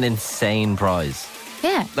an insane prize.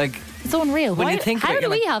 Yeah. Like, it's unreal. When you think how about it, do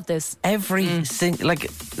we like, have this?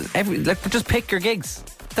 Just pick your gigs.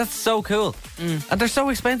 That's so cool. And they're so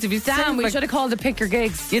expensive. We should have called it Pick Your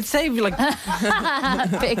Gigs. You'd save like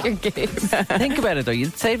Pick your gigs. Think about it though.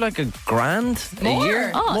 You'd save like $1,000 a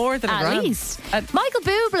year. More than at $1,000. least. Michael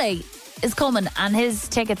Bublé is coming and his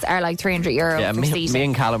tickets are like €300 Yeah, for me seating.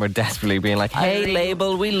 and Callum are desperately being like, hey,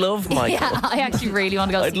 label, we love Michael. Yeah, I actually really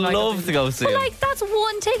want to go I'd see Michael. love to go see But him. like, that's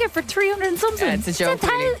one ticket for 300 and something. Yeah, it's a joke,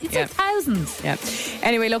 really. It's like thousands. Yeah.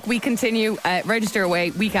 Anyway, look, we continue. Register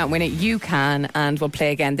away. We can't win it. You can. And we'll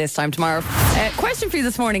play again this time tomorrow. Question for you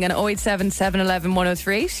this morning on 087 711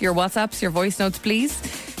 1038. Your WhatsApps, your voice notes, please.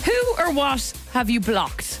 Who or what have you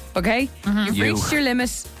blocked? Okay? You've You. reached your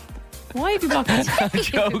limit. Why have you blocked me? I'm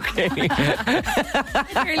joking. I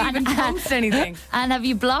barely even post anything. And have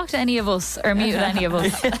you blocked any of us or muted any of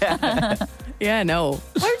us? Yeah, no.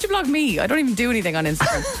 Why would you block me? I don't even do anything on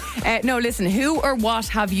Instagram. No, listen, who or what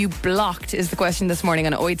have you blocked is the question this morning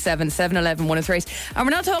on 087 711 1038. And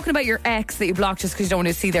we're not talking about your ex that you blocked just because you don't want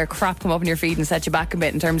to see their crap come up in your feed and set you back a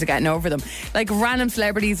bit in terms of getting over them. Like random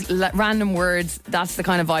celebrities, random words, that's the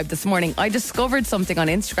kind of vibe this morning. I discovered something on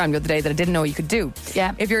Instagram the other day that I didn't know you could do.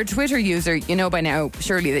 Yeah. If you're a Twitter user, you know by now,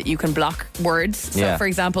 surely, that you can block words. So, Yeah. for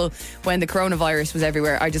example, when the coronavirus was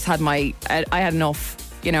everywhere, I just had I had enough.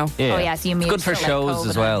 You know, Yeah. Oh, yeah, so you It's muted good for like shows COVID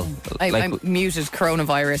as well. I muted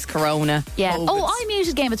coronavirus, corona. Yeah. COVID. Oh, I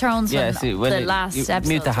muted Game of Thrones Yeah, when see, when the you last episode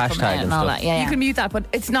mute the was coming hashtag out and and all stuff. that. Yeah, You yeah. can mute that, but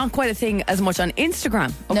it's not quite a thing as much on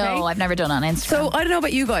Instagram. Okay? No, I've never done it on Instagram. So I don't know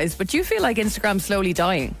about you guys, but do you feel like Instagram's slowly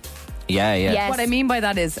dying? Yeah. Yes. What I mean by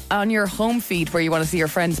that is on your home feed where you want to see your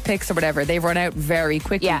friends' pics or whatever, they've run out very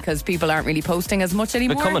quickly Yeah. because people aren't really posting as much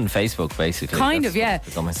anymore. Becoming Facebook, basically. Kind That's of, yeah. what it's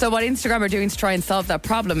becoming. So what Instagram are doing to try and solve that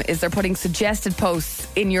problem is they're putting suggested posts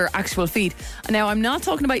in your actual feed. Now, I'm not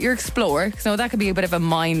talking about your Explorer, so that could be a bit of a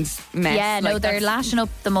mind mess. yeah, no, Like, they're that's- lashing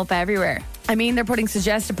them up everywhere. I mean, they're putting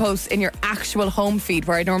suggested posts in your actual home feed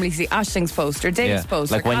where I normally see Ashling's post or Dave's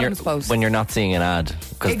post like or when Callum's post. when you're not seeing an ad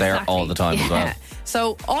because they're Exactly. all the time as well. Yeah.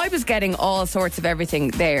 So I was getting all sorts of everything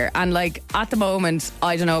there, and like at the moment,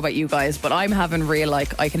 I don't know about you guys, but I'm having real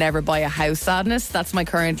like I can never buy a house sadness. That's my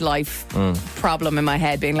current life problem in my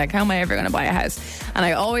head, being like, how am I ever going to buy a house? And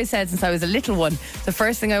I always said since I was a little one, the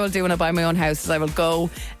first thing I will do when I buy my own house is I will go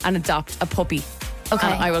and adopt a puppy. Okay.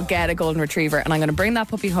 And I will get a golden retriever and I'm going to bring that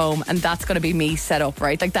puppy home, and that's going to be me set up,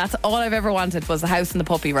 right? Like that's all I've ever wanted was the house and the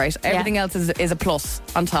puppy, right? Everything else is a plus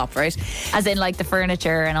on top, right? As in like the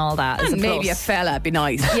furniture and all that. is And maybe a plus. fella be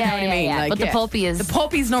nice. You know what I mean? yeah. Like, But the puppy is... the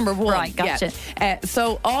puppy's number one. Right, gotcha. Yeah.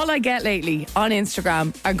 So all I get lately on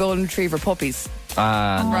Instagram are golden retriever puppies.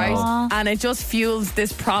 Right, and it just fuels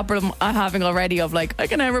this problem I'm having already of like I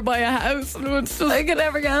can never buy a house. I can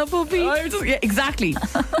never get a puppy. Exactly.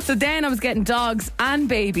 So then I was getting dogs and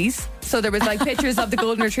babies. So there was like pictures of the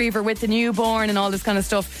golden retriever with the newborn and all this kind of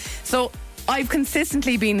stuff. So I've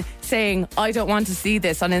consistently been saying I don't want to see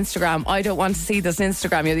this on Instagram. I don't want to see this on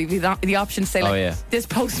Instagram. You know, the option to say like this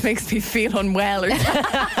post makes me feel unwell or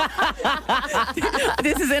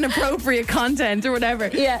this is inappropriate content or whatever.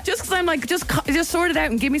 Yeah. Just because I'm like just sort it out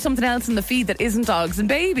and give me something else in the feed that isn't dogs and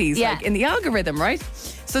babies. Yeah. Like in the algorithm, right?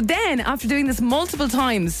 So then, after doing this multiple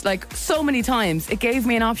times, like so many times, it gave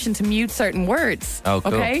me an option to mute certain words. Oh,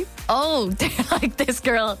 cool. Okay? Oh, they're like this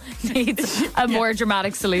girl needs a more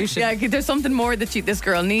dramatic solution. Yeah, there's something more that this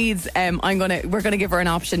girl needs. We're gonna give her an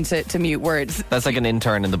option to mute words. That's like an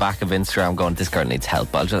intern in the back of Instagram going, this girl needs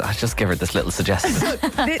help. I'll just give her this little suggestion.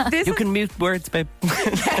 You can mute words, babe.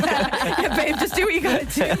 Yeah, babe, just do what you gotta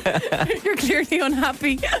do. You're clearly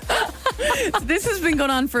unhappy. So this has been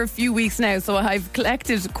going on for a few weeks now, so I've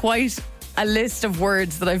collected quite a list of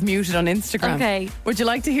words that I've muted on Instagram. Okay. Would you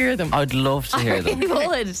like to hear them? I'd love to hear them. I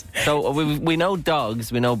would. So we know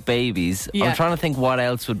dogs, we know babies. Yeah. I'm trying to think what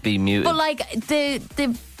else would be muted. But like the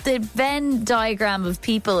Venn diagram of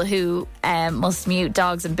people who must mute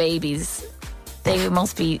dogs and babies, they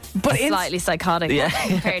must be slightly psychotic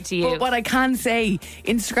compared to you. But what I can say,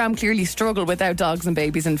 Instagram clearly struggle without dogs and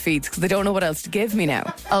babies and feeds because they don't know what else to give me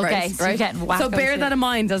now. Okay, right? so you're getting wacko So bear shit. that in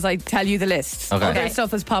mind as I tell you the list. Okay. Other stuff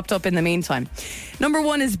has popped up in the meantime. Number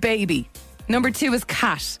 1 is baby. Number 2 is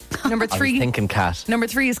cat. Number I 3 was thinking cat. Number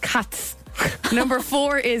 3 is cats. Number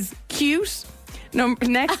 4 is cute.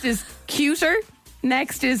 Next is cuter.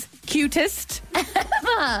 Next is cutest.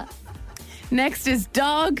 Next is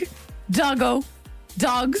dog, doggo,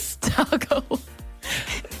 dogs, doggo.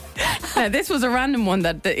 Now, this was a random one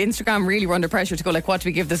that the Instagram really were under pressure to go like, what do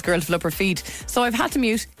we give this girl to flip her feet? So I've had to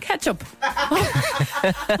mute ketchup.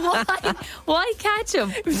 Why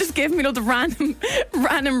ketchup? It was just giving me loads of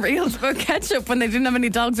random reels about ketchup when they didn't have any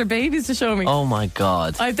dogs or babies to show me. Oh my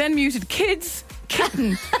God. I've then muted kids,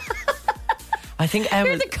 kitten. I think Emma.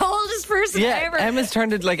 You're the coldest person ever. Emma's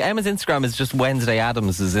turned it like Emma's Instagram is just Wednesday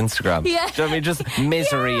Addams' Instagram. Yeah. Do you know what I mean? Just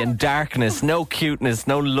misery and darkness, no cuteness,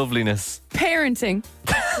 no loveliness. Parenting.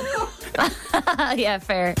 Yeah,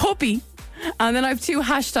 fair. Puppy. And then I have 2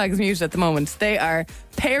 hashtags muted at the moment. They are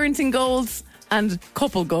parenting goals and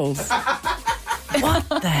couple goals. What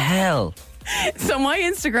the hell? So my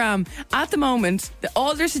Instagram at the moment,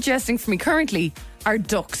 all they're suggesting for me currently are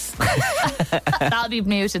ducks. That'll be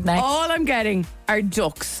muted next. All I'm getting are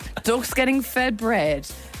ducks. Ducks getting fed bread.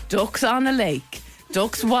 Ducks on a lake.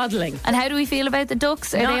 Ducks waddling. And how do we feel about the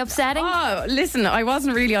ducks? Are they upsetting? Oh, listen, I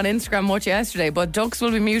wasn't really on Instagram much yesterday, but ducks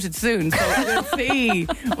will be muted soon, so we'll see.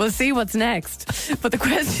 We'll see what's next. But the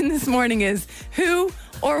question this morning is, who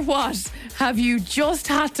or what have you just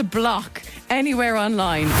had to block anywhere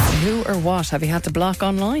online? Who or what have you had to block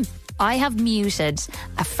online? I have muted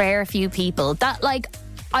a fair few people that, like,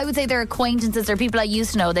 I would say they're acquaintances or people I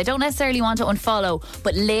used to know. They don't necessarily want to unfollow,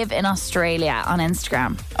 but live in Australia on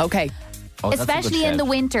Instagram. Okay. Oh, especially in the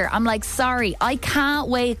winter. I'm like, sorry, I can't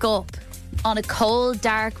wake up on a cold,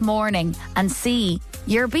 dark morning and see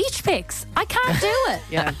your beach pics. I can't do it.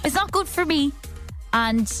 Yeah. It's not good for me.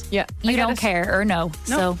 And yeah, you don't care or no.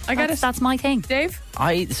 So I get it. That's my thing. Dave?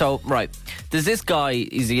 Right. There's this guy,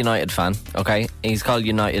 he's a United fan, okay? He's called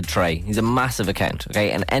United Trey. He's a massive account,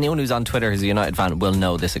 okay? And anyone who's on Twitter who's a United fan will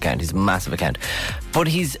know this account. He's a massive account. But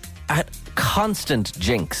he's a constant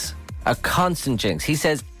jinx. He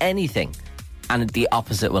says anything and the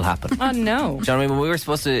opposite will happen. Oh, no. Do you know what I mean? When we were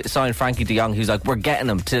supposed to sign Frankie de Jong, he was like, we're getting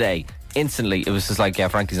him today. Instantly, it was just like, yeah,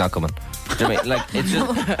 Frankie's not coming. Do you know what I mean? Like, it's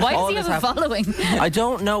just why does he have a following? I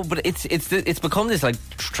don't know, but it's become this like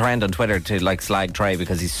trend on Twitter to like slag Trey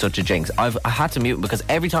because he's such a jinx. I had to mute him because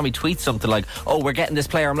every time he tweets something like, "Oh, we're getting this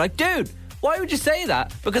player," I'm like, dude, why would you say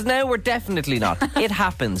that? Because now we're definitely not. It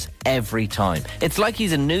happens every time. It's like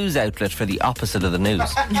he's a news outlet for the opposite of the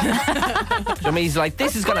news. I mean, he's like,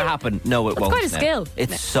 this is going to happen. No, it won't. Quite a skill.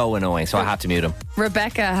 It's so annoying, so I had to mute him.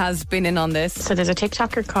 Rebecca has been in on this. So there's a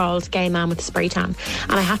TikToker called Gay Man with Spray Tan,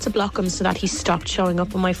 and I had to block him so that he stopped showing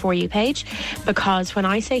up on my For You page, because when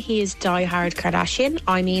I say he is diehard Kardashian,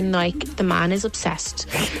 I mean like the man is obsessed.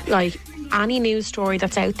 Like any news story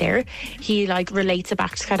that's out there, he like relates it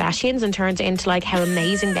back to Kardashians and turns it into like how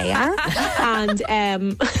amazing they are.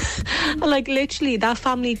 And like literally that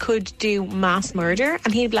family could do mass murder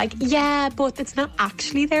and he'd be like, yeah, but it's not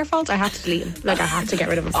actually their fault. I had to delete him. Like I had to get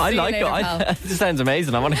rid of him. I like it. This sounds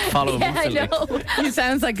amazing. I want to follow him instantly. I know. He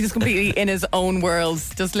sounds like he's completely in his own world,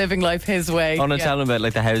 just living life his way. I want to tell him about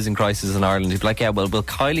like the housing crisis in Ireland. He'd be like, yeah, well,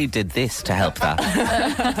 Kylie did this to help that.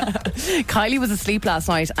 Kylie was asleep last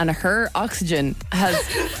night and her oxygen has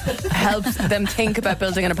helped them think about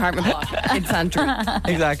building an apartment block in Santry.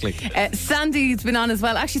 Exactly. Sandy's been on as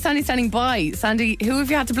well. Actually, Sandy's standing by. Sandy, who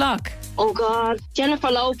have you had to block? Oh God,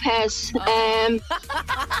 Jennifer Lopez. I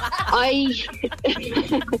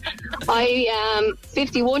am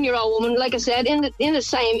 51-year-old woman, like I said, in the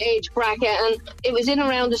same age bracket, and it was in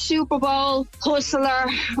around the Super Bowl, Hustler,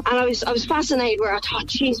 and I was fascinated where I thought,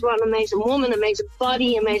 geez, what an amazing woman, amazing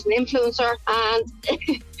body, amazing influencer, and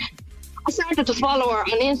I started to follow her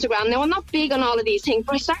on Instagram. Now, I'm not big on all of these things,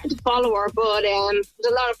 but I started to follow her. But there's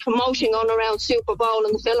a lot of promotion going around Super Bowl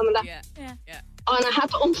and the film and that. Yeah. And I had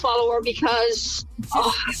to unfollow her because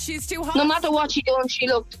she's too hot. No matter what she done, she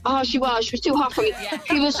looked. She was too hot for me.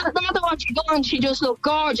 She was. No matter what she done, she just looked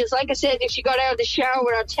gorgeous. Like I said, if she got out of the shower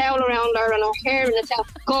with her towel around her and her hair in the towel,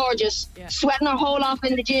 gorgeous. Yeah. Sweating her whole off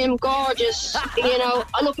in the gym, gorgeous. You know,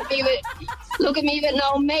 look at me with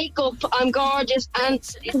no makeup, I'm gorgeous, and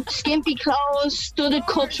skimpy clothes, studded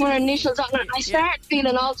cups with her initials on it. I started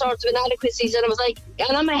feeling all sorts of inadequacies, and I was like,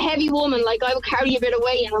 and I'm a heavy woman, like I would carry a bit of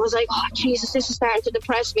weight, and I was like, oh Jesus, this is starting to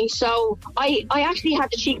depress me. So I actually had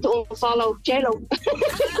the cheek to unfollow J-Lo.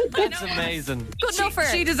 That's amazing. Good enough for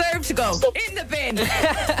her. She deserved to go in the bin.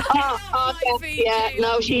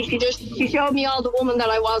 She showed me all the woman that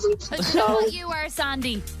I wasn't. So you are,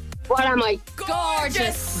 Sandy. What am I?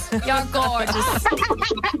 Gorgeous. You're gorgeous.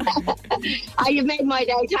 You've made my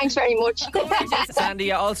day. Thanks very much. Sandy,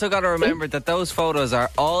 you also got to remember that those photos are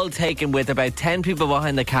all taken with about 10 people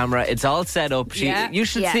behind the camera. It's all set up. You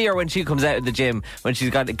should see her when she comes out of the gym, when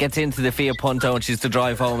gets into the Fiat Punto and she's to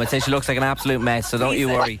drive home. I'd say she looks like an absolute mess, so don't you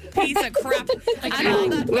worry. Piece of crap.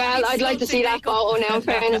 Well, I'd like to see that photo now, in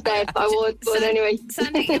fairness, Dave. I would, but anyway.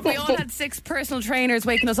 Sandy, if we all had 6 personal trainers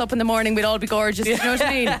waking us up in the morning, we'd all be gorgeous. You know what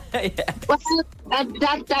I mean? Well,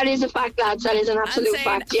 that is a fact, lads. That is an absolute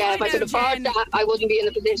fact. Yeah, if I could afford that, I wouldn't be in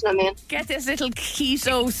the position I'm in. Get this little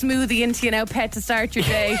keto smoothie into you now, pet, to start your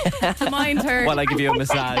day. To mind her. While I give you a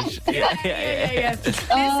massage. Yeah.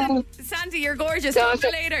 Listen, Sandy, you're gorgeous. Talk to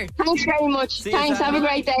you later. Thanks very much. Thanks. Have a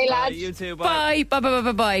great day, lads. You too. Bye.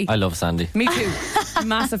 Bye. I love Sandy. Me too.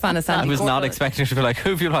 Massive fan of Sandy. I was not expecting her to be like, who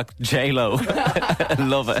have you blocked? J-Lo.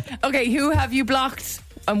 Love it. Okay, who have you blocked?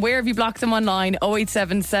 And where have you blocked them online?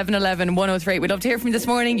 087 711 1038. We'd love to hear from you this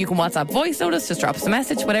morning. You can WhatsApp voice notice, just drop us a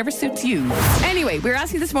message, whatever suits you. Anyway, we were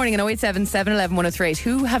asking this morning in 087 711 1038,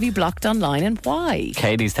 who have you blocked online and why?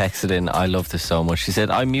 Katie's texted in, I love this so much. She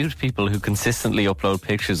said, I mute people who consistently upload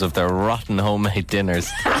pictures of their rotten homemade dinners.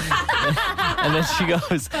 And then she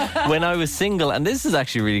goes, when I was single, and this is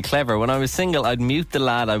actually really clever, when I was single, I'd mute the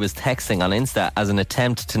lad I was texting on Insta as an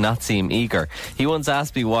attempt to not seem eager. He once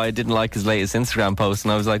asked me why I didn't like his latest Instagram post,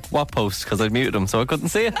 and I was like, what post? Because I'd muted him, so I couldn't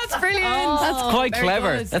see it. That's brilliant. That's quite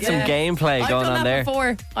clever. Good. That's some gameplay going on there.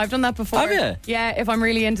 I've done that before. Have you? Yeah, if I'm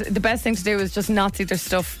really into, the best thing to do is just not see their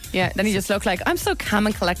stuff. Yeah, then you just look like, I'm so calm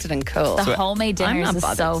and collected and cool. The homemade dinners is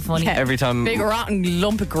so funny. Yeah. Every time. Big rotten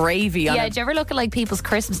lump of gravy on it. Do you ever look at like people's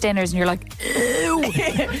Christmas dinners and you're like, ew?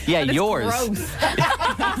 Yeah, yours. Gross.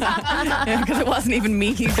 Because it wasn't even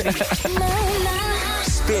me.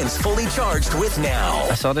 Spins Fully Charged with Now.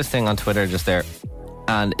 I saw this thing on Twitter just there,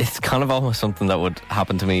 and it's kind of almost something that would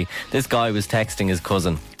happen to me. This guy was texting his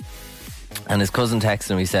cousin, and his cousin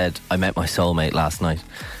texted him. He said, I met my soulmate last night.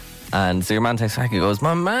 And so your man texts back, he goes,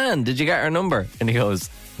 my man, did you get her number? And he goes,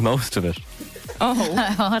 most of it. Oh.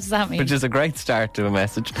 What does that mean? Which is a great start to a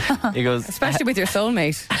message. He goes, especially with your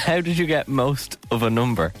soulmate. How did you get most of a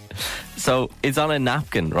number? So it's on a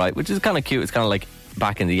napkin, right? Which is kind of cute. It's kind of like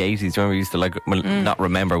back in the 80s. Remember, we used to not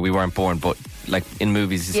remember, we weren't born, but like in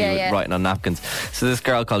movies you see it writing on napkins. So this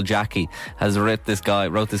girl called Jackie has wrote this guy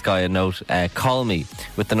a note, call me,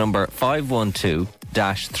 with the number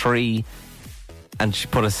 512-3, and she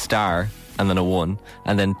put a star and then a 1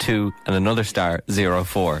 and then 2 and another star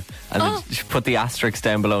 04, and then she put the asterisk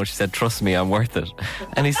down below and she said, trust me, I'm worth it.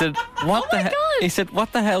 And he said, what the hell? He said,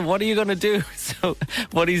 what the hell, what are you going to do? So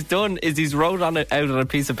what he's done is he's wrote out on a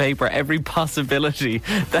piece of paper every possibility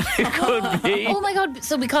that it could be. Oh my god,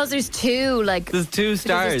 so because there's two, like there's 2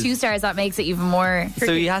 stars. There's 2 stars, that makes it even more tricky.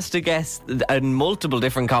 So he has to guess multiple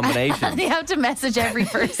different combinations. And they have to message every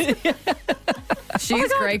person.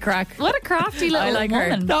 She's great crack. What a crafty little I like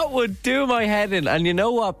woman. her. That would do my head in. And you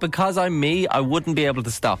know what? Because I'm me, I wouldn't be able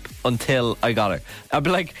to stop until I got her. I'd be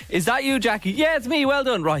like, is that you, Jackie? Yeah, it's me. Well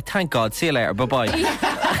done. Right, thank God. See you later. Bye-bye.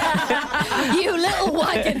 You little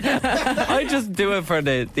wagon. I just do it for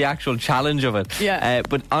the actual challenge of it. Yeah.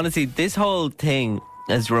 But honestly, this whole thing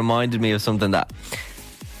has reminded me of something that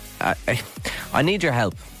I need your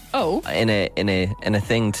help. Oh. In a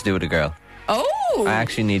thing to do with a girl. Oh. I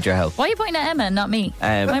actually need your help. Why are you pointing at Emma and not me?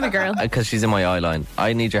 I'm a girl. Because she's in my eye line.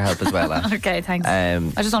 I need your help as well, Ash. Okay, thanks. I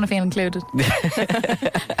just want to feel included.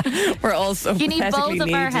 We're all so you need both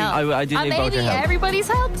of our help. I do need both your help. Maybe everybody's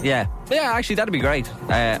help? Yeah, actually that'd be great.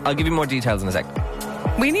 I'll give you more details in a sec.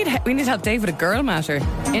 We need help, Dave, with a girl matter.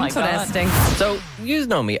 Interesting. So, you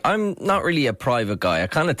know me, I'm not really a private guy. I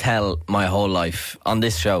kind of tell my whole life on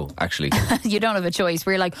this show, actually. You don't have a choice.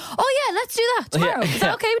 We're like, oh yeah, let's do that tomorrow. Is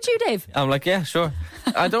that okay with you, Dave? I'm like, yeah, sure.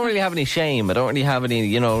 I don't really have any shame. I don't really have any,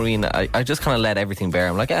 you know what I mean? I just kind of let everything bear.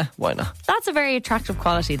 I'm like, why not? That's a very attractive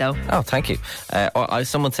quality, though. Oh, thank you.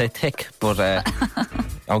 Some would say thick, but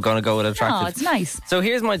I'm going to go with attractive. Oh, it's nice. So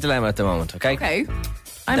here's my dilemma at the moment, okay? Okay.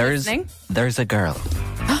 I'm listening. There's a girl.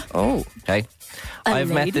 Oh. Okay. I've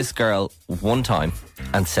met this girl one time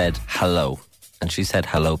and said hello, and she said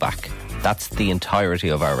hello back. That's the entirety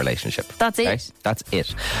of our relationship. That's it? That's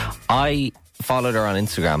it. I followed her on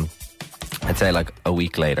Instagram, I'd say like a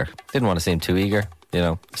week later. Didn't want to seem too eager, you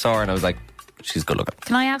know. Saw her and I was like, she's good looking.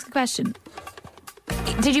 Can I ask a question?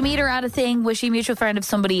 Did you meet her at a thing? Was she a mutual friend of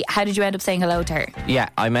somebody? How did you end up saying hello to her? Yeah,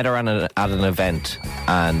 I met her at an event,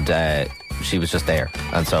 and she was just there,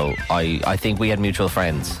 and so I think we had mutual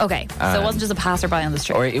friends. Okay, so it wasn't just a passerby on the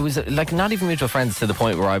street. Or it was like not even mutual friends to the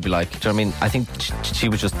point where I'd be like, do you know what I mean? I think she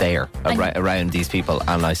was just there around these people,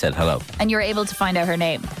 and I said hello. And you were able to find out her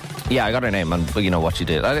name? Yeah, I got her name and what she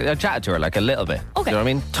did. I chatted to her like a little bit. Okay. You know what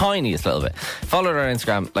I mean? Tiniest little bit. Followed her on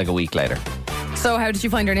Instagram like a week later. So how did you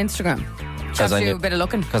find her on Instagram? Just do a bit of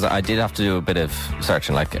looking. Because I did have to do a bit of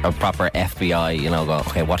searching, like a proper FBI, go,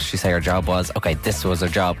 okay, what did she say her job was? Okay, this was her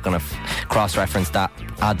job. Gonna cross-reference that,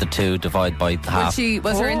 add the two, divide by half.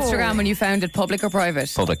 Was her Instagram when you found it public or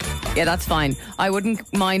private? Public. Yeah, that's fine. I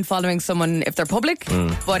wouldn't mind following someone if they're public,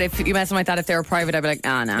 but if you mess like that, if they were private, I'd be like,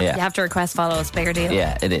 nah. Yeah. You have to request follows, bigger deal.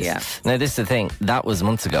 Yeah, it is. Yeah. Now, this is the thing. That was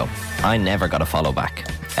months ago. I never got a follow back,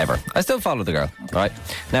 ever. I still follow the girl, right?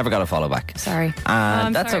 Never got a follow back. Sorry.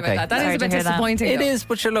 And that's sorry okay. About that is a bit disappointing. It is,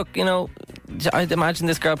 but sure, look, I'd imagine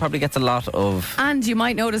this girl probably gets a lot of... And you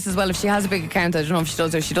might notice as well, if she has a big account, I don't know if she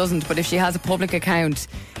does or she doesn't, but if she has a public account,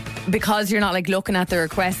 because you're not like looking at the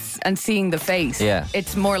requests and seeing the face,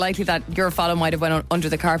 it's more likely that your follow might have went under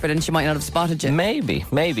the carpet and she might not have spotted you. Maybe.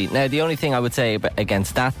 Now, the only thing I would say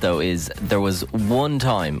against that, though, is there was one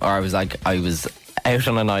time, or I was out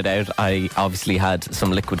on a night out. I obviously had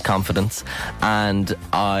some liquid confidence, and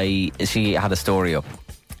she had a story up.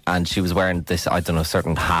 And she was wearing this, I don't know,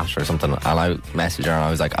 certain hat or something. And I messaged her and I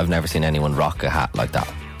was like, I've never seen anyone rock a hat like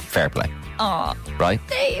that. Fair play. Aw. Right?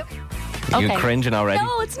 Dave. You're cringing already?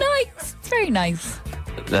 No, it's nice. It's very nice.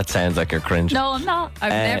 That sounds like you're cringing. No, I'm not.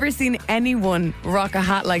 I've never seen anyone rock a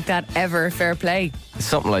hat like that ever. Fair play.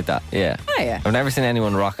 Something like that, yeah. Oh, yeah. I've never seen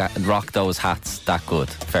anyone rock those hats that good.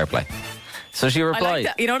 Fair play. So she replied. I like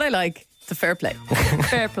that. You know what I like? It's a fair play.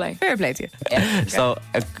 Fair play. Fair play to you. Yeah. So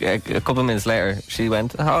a couple of minutes later, she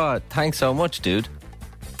went, "Oh, thanks so much, dude.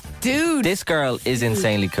 This girl is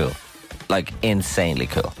insanely cool. Like, insanely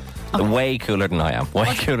cool. Okay. Way cooler than I am.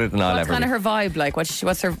 Way cooler than I'll ever be." What's kind of her vibe like?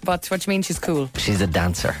 What you mean she's cool? She's a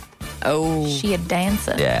dancer. Oh. She a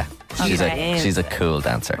dancer? Yeah. She's a cool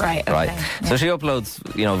dancer. Right. Yeah. So she uploads,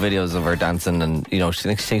 videos of her dancing, and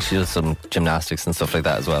she thinks she does some gymnastics and stuff like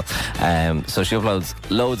that as well. So she uploads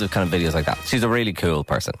loads of kind of videos like that. She's a really cool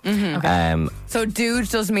person. Mm-hmm. Okay. So dude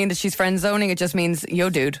doesn't mean that she's friend zoning. It just means yo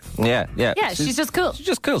dude. Yeah. Yeah, she's just cool. She's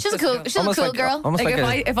just cool. She's a cool girl.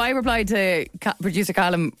 Like if I replied to producer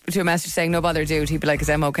Callum to a message saying no bother dude, he'd be like, is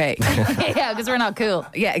M okay? Yeah, because we're not cool.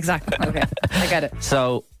 Yeah, exactly. Okay, I get it.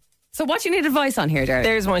 So what do you need advice on here, Derek?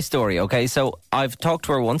 There's my story, okay? So I've talked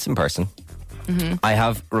to her once in person. Mm-hmm. I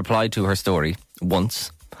have replied to her story once.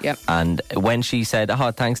 Yep. And when she said,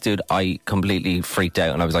 "Oh, thanks, dude," I completely freaked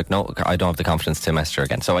out. And I was like, no, I don't have the confidence to message her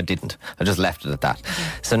again. So I didn't. I just left it at that.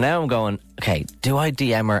 Mm-hmm. So now I'm going, okay, do I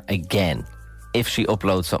DM her again if she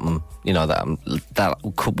uploads something, that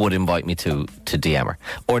would invite me to DM her?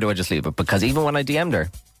 Or do I just leave it? Because even when I DM'd her,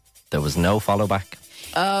 there was no follow back.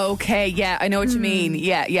 Okay, yeah, I know what you mean.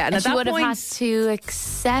 Yeah. And she would have had to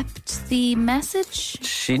accept the message?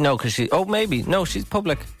 Maybe. She's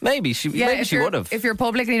public. Maybe she would have. If you're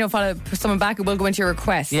public and you don't follow someone back, it will go into your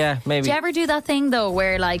request. Yeah, maybe. Do you ever do that thing, though,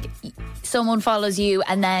 where, like, someone follows you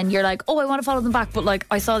and then you're like, oh, I want to follow them back, but, like,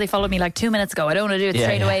 I saw they followed me, like, 2 minutes ago. I don't want to do it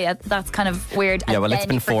straight away. That's kind of weird. Yeah, well, it's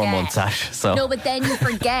been 4 months, Ash, so... No, but then you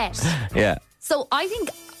forget. Yeah. So I think...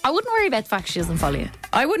 I wouldn't worry about the fact she doesn't follow you.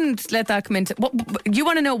 I wouldn't let that come into... You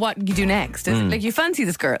want to know what you do next. Like, you fancy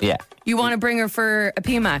this girl. Yeah. You want to bring her for a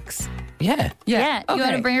PMax. Yeah. Okay. You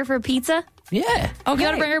want to bring her for a pizza? Yeah. Okay. You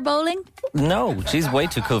want to bring her bowling? No, she's way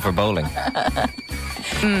too cool for bowling.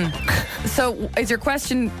 So, is your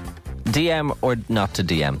question... DM or not to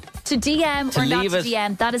DM? To DM or not to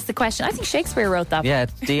DM? That is the question. I think Shakespeare wrote that. Yeah,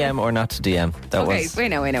 DM or not to DM. Wait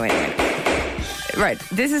now. Right,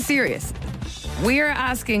 this is serious. We are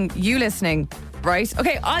asking you listening, right?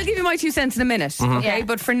 Okay, I'll give you my 2 cents in a minute, okay? Yeah.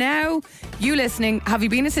 But for now, you listening, have you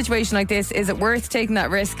been in a situation like this? Is it worth taking that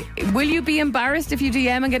risk? Will you be embarrassed if you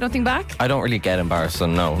DM and get nothing back? I don't really get embarrassed, so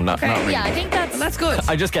no, not really. Yeah, I think that's good.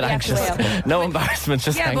 I just get anxious. No embarrassment,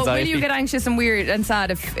 just anxiety. Yeah, but will you get anxious and weird and sad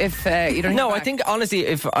if you don't? No, I think honestly,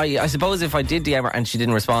 I suppose if I did DM her and she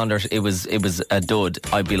didn't respond, or it was a dud,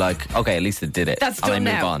 I'd be like, okay, at least it did it. That's done and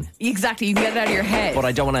I move now. on. Exactly, you can get it out of your head. But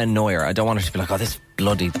I don't want to annoy her. I don't want her to be like, oh, this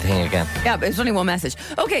bloody thing again. Yeah, but it's only one message.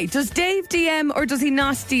 Okay, does Dave DM or does he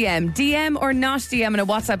not DM? DM or not DM in a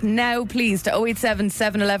WhatsApp now, please, to 087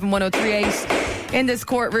 711 1038. In this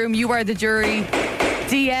courtroom, you are the jury.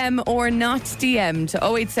 DM or not DM to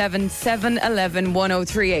 087 711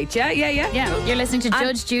 1038. Yeah. You're listening to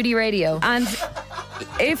Judge Judy Radio. And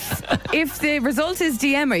if the result is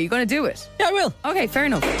DM, are you going to do it? Yeah, I will. Okay, fair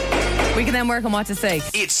enough. We can then work on what to say.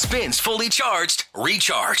 It spins fully charged,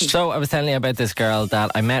 recharged. So I was telling you about this girl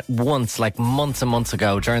that I met once, like months and months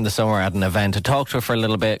ago during the summer at an event. I talked to her for a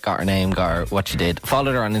little bit, got her name, got her what she did,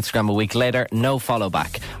 followed her on Instagram a week later, no follow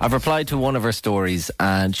back. I've replied to one of her stories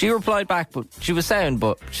and she replied back, but she was sound,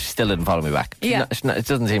 but she still didn't follow me back. Yeah. It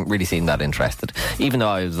doesn't really seem that interested, even though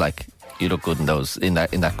I was like, you look good in those in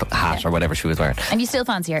that hat or whatever she was wearing. And you still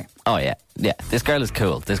fancy her? Oh yeah. This girl is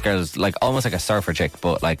cool. This girl is like almost like a surfer chick,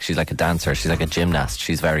 but like she's like a dancer. She's like a gymnast.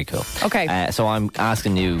 She's very cool. Okay. So I'm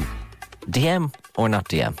asking you, DM or not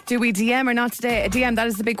DM? Do we DM or not today? DM, that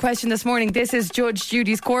is the big question this morning. This is Judge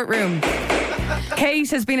Judy's courtroom. Kate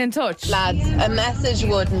has been in touch. Lads, a message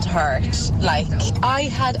wouldn't hurt. Like, I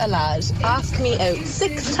had a lad ask me out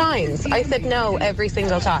 6 times. I said no every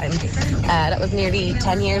single time. That was nearly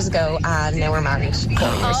 10 years ago, and now we're married. 4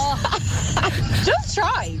 years. Just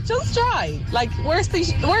try. Like, worst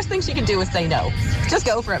thing she can do is say no. Just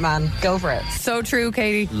go for it, man. Go for it. So true,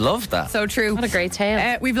 Katie. Love that. So true. What a great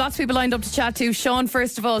tale. We've lots of people lined up to chat to. Sean,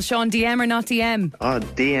 first of all. Sean, DM or not DM? Oh,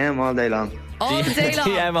 DM all day long. All day long.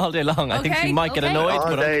 DM all day long. I think she might get annoyed, all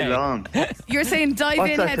but day okay. long. You're saying dive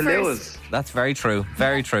What's in that head to first. lose? That's very true.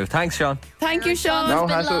 Very true. Thanks, Sean. Thank you, Sean. No been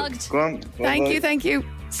hassle. logged. Go on. Thank you.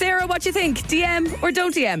 Sarah, what do you think? DM or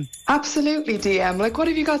don't DM? Absolutely DM. Like, what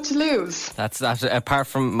have you got to lose? That's apart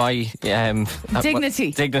from my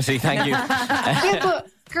dignity. Dignity. Thank you. Yeah, but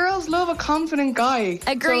girls love a confident guy.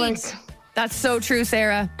 Agreed. So, like, that's so true,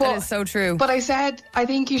 Sarah. That is so true. But I said, I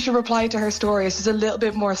think you should reply to her stories just a little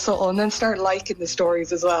bit more subtle and then start liking the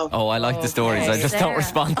stories as well. Oh, I like the stories. I just don't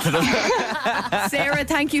respond to them. Sarah,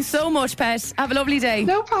 thank you so much, pet. Have a lovely day.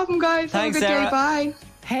 No problem, guys. Thanks, Have a good Sarah. day. Bye.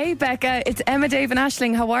 Hey, Becca. It's Emma, Dave and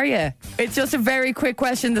Aisling. How are you? It's just a very quick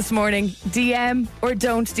question this morning. DM or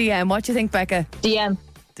don't DM? What do you think, Becca? DM.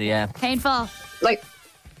 DM. Painful. Like,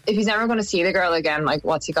 if he's never going to see the girl again, like,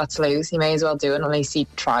 what's he got to lose? He may as well do it unless he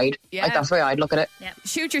tried. Yeah. Like, that's the way I'd look at it. Yeah.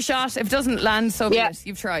 Shoot your shot. If it doesn't land, so be it.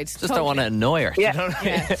 You've tried. Just don't want to annoy her. Yeah. You know what I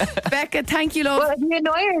mean? Becca, thank you, love. Well, if you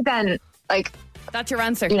annoy her, then, like, that's your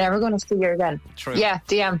answer. you're never going to see her again. True. Yeah,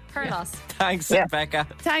 DM. Her loss. Thanks, Yeah. Becca.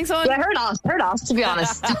 Thanks, on. Yeah, her loss, to be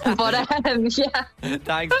honest. But, yeah,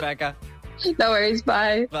 Thanks, Becca. no worries.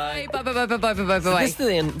 Bye. Bye. Bye. This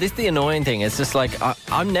is the annoying thing. It's just like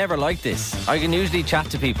I'm never like this. I can usually chat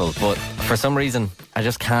to people, but for some reason I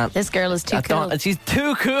just can't. This girl is too cool. She's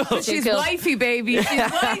too cool. She's wifey, baby.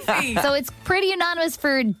 She's wifey. So it's pretty unanimous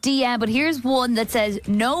for DM, but here's one that says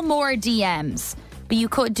no more DMs. But you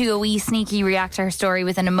could do a wee sneaky react to her story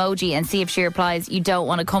with an emoji and see if she replies, you don't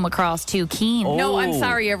want to come across too keen. No, I'm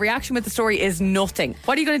sorry. A reaction with the story is nothing.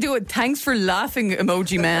 What are you going to do with thanks for laughing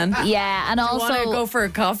emoji, man? Yeah, and also want to go for a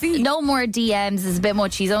coffee? no more DMs is a bit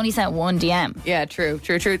much. She's only sent one DM. Yeah, true.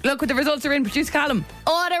 Look, the results are in. Producer Callum.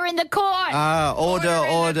 Order in the court. Order.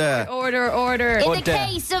 Order. In the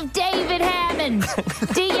case of David Hammond,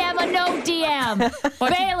 DM or no DM.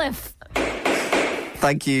 Bailiff.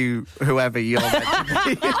 Thank you, whoever you're meant to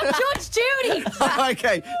be. Judge Judy.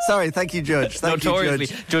 Okay, sorry. Thank you, Judge. Thank you, Notoriously,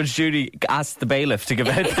 Judge Judy asked the bailiff to give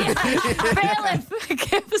out Bailiff.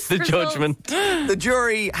 Give us the results. judgment. The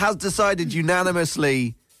jury has decided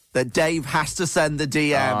unanimously that Dave has to send the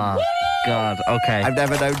DM. Oh, God, okay. I've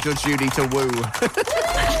never known Judge Judy to woo.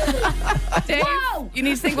 Dave, you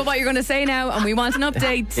need to think about what you're going to say now, and we want an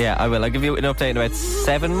update. Yeah, I will. I'll give you an update in about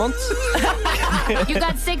 7 months. You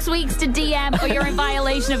got 6 weeks to DM or you're in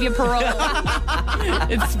violation of your parole.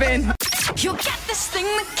 It's been. You get this thing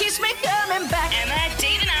that keeps me coming back. Emma,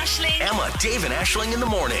 Dave and Aisling. Emma, Dave and Aisling in the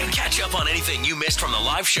morning. Catch up on anything you missed from the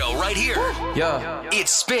live show right here. Yeah. It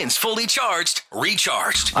spins fully charged,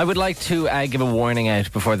 recharged. I would like to give a warning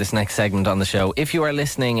out before this next segment on the show. If you are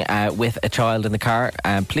listening with a child in the car,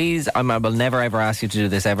 please, I will never ever ask you to do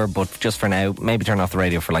this ever, but just for now, maybe turn off the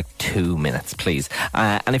radio for like 2 minutes, please.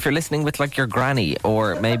 And if you're listening with like your granny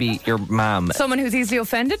or maybe your mum. Someone who's easily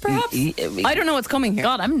offended, perhaps? I don't know what's coming here.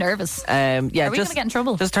 God, I'm nervous. Yeah, Are we going to get in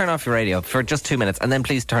trouble? Just turn off your radio for just 2 minutes, and then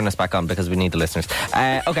please turn us back on because we need the listeners.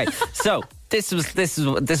 Okay, so this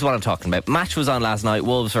is what I'm talking about. Match was on last night,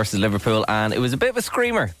 Wolves versus Liverpool, and it was a bit of a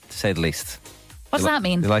screamer, to say the least. What's that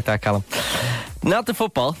mean? You like that, Callum? Not the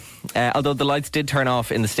football, although the lights did turn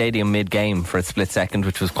off in the stadium mid-game for a split second,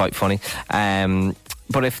 which was quite funny.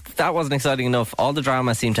 But if that wasn't exciting enough, all the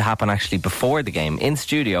drama seemed to happen actually before the game. In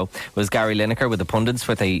studio was Gary Lineker with the pundits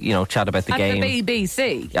where they, chat about the game. At the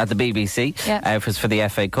BBC. At the BBC. Yeah. It was for the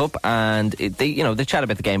FA Cup. And they chat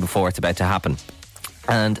about the game before it's about to happen.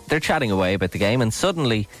 And they're chatting away about the game and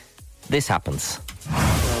suddenly this happens.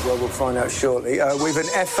 Well, we'll find out shortly. We've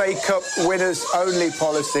an FA Cup winners only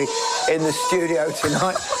policy in the studio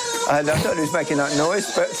tonight. And I don't know who's making that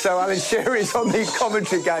noise, but so Alan Shearer is on the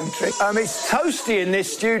commentary gantry. It's toasty in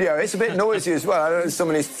this studio. It's a bit noisy as well. I don't know if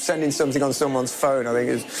somebody's sending something on someone's phone. I think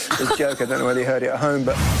it's a joke. I don't know whether you heard it at home,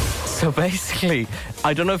 but... So basically,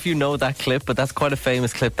 I don't know if you know that clip, but that's quite a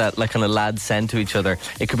famous clip that like kind of lads send to each other.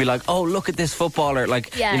 It could be like, oh, look at this footballer, like,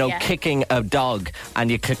 kicking a dog, and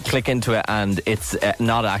you click into it and it's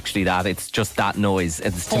not actually that, it's just that noise.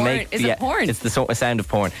 It's porn. To make Is it porn? It's the sound of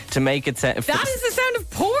porn. To make it sound... That is the sound of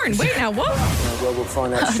porn. Wait, now, what? Well, we'll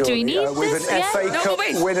find out shortly. Do we need we've this? an FA Cup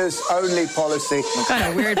winners only policy. What kind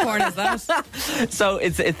of weird porn is that? So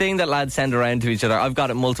it's a thing that lads send around to each other. I've got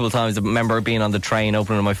it multiple times. I remember being on the train,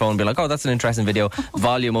 opening my phone, and be like, oh, that's an interesting video.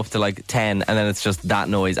 Volume up to like 10, and then it's just that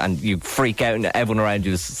noise, and you freak out, and everyone around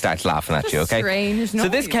you starts laughing at you. Okay. Strange noise. So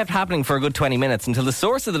this kept happening for a good 20 minutes until the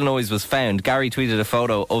source of the noise was found. Gary tweeted a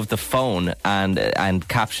photo of the phone and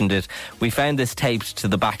captioned it, "We found this taped to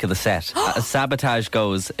the back of the set. As sabotage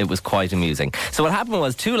goes, it was quite amusing." So what happened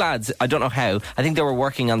was two lads, I don't know how, I think they were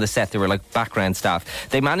working on the set, they were like background staff.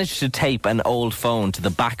 They managed to tape an old phone to the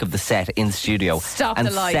back of the set in studio. Stop and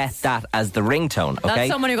the lights. set that as the ringtone. Okay. That's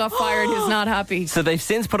someone who got fired who's not happy. So they've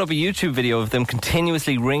since put up a YouTube video of them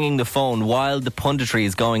continuously ringing the phone while the punditry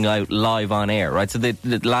is going out live on air, right? So the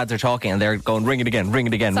lads are talking and they're going, ring it again, ring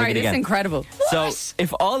it again, Sorry, ring it this again. is incredible. So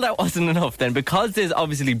if all that wasn't enough, then because this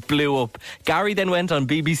obviously blew up, Gary then went on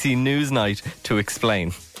BBC Newsnight to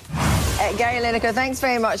explain. Gary Lineker, thanks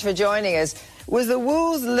very much for joining us. Was the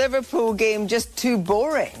Wolves-Liverpool game just too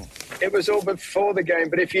boring? It was all before the game,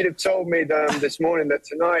 but if you'd have told me this morning that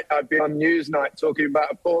tonight I'd be on Newsnight talking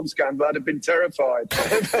about a porn scandal, I'd have been terrified.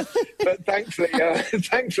 But thankfully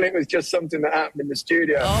it was just something that happened in the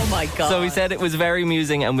studio. Oh my God. So he said it was very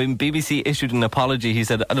amusing, and when BBC issued an apology, he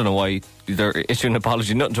said, I don't know why they're issuing an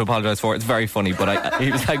apology, nothing to apologise for, it's very funny, but he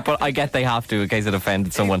was like, but I get they have to in case it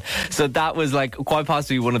offended someone. So that was like quite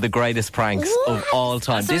possibly one of the greatest pranks of all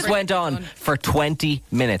time. This went on for 20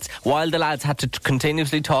 minutes while the lads had to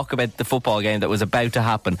continuously talk about the football game that was about to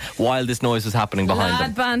happen while this noise was happening behind them.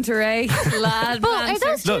 Lad banter, eh? Lad But banter.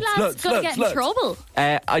 are those two lads going to get in trouble?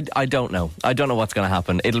 I don't know. I don't know what's going to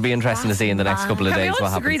happen. It'll be interesting to see in the next couple of Can we days all what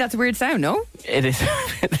just agree happens. that's a weird sound, no? It is.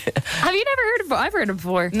 Have you never heard of it? I've heard it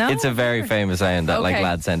before. No. It's a very famous sound that like Okay.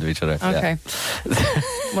 lads send to each other. Okay.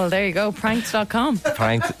 Well, there you go. Pranks.com.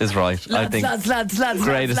 Prank is right. I think Lads,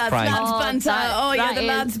 greatest prank. lads banter. that The is-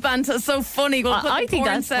 lads banter. So funny. We'll put I the think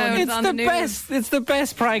porn that's sounds funny. It's on the the news. best. It's the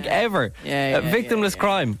best prank ever. Victimless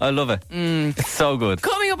crime. I love it. It's so good.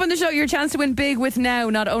 Coming up on the show, your chance to win big with Now.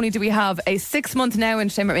 Not only do we have a 6-month Now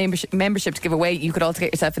Entertainment membership to give away, you could also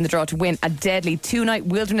get yourself in the draw to win a deadly 2-night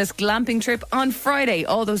wilderness glamping trip on Friday.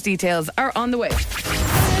 All those details are on the way.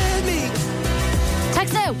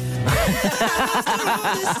 Text now.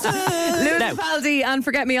 Luna Capaldi and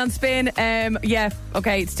Forget Me on Spin.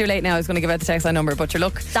 Okay, it's too late now. I was going to give out the text line number, but your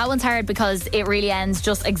luck. That one's hard because it really ends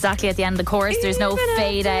just exactly at the end of the chorus. There's no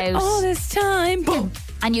fade out. All this time. Boom.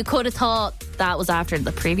 And you could have thought that was after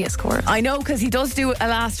the previous chorus. I know, because he does do a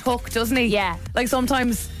last hook, doesn't he? Yeah. Like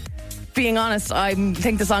sometimes, being honest, I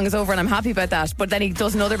think the song is over and I'm happy about that. But then he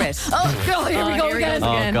does another bit. Oh God, here we go again.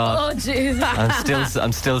 Oh God. Oh jeez.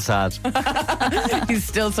 I'm still sad. He's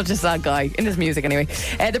still such a sad guy in his music anyway.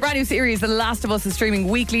 The brand new series The Last of Us is streaming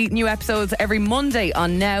weekly. New episodes every Monday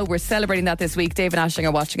on Now. We're celebrating that this week. Dave and Aisling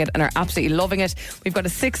are watching it and are absolutely loving it. We've got a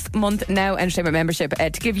 6-month Now Entertainment membership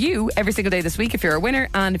to give you every single day this week if you're a winner,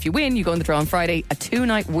 and if you win you go in the draw on Friday, a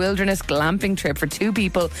 2-night wilderness glamping trip for 2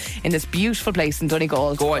 people in this beautiful place in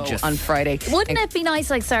Donegal. Gorgeous. On Friday. Wouldn't it be nice,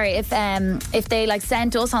 like, sorry, if they like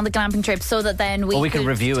sent us on the glamping trip so that then we can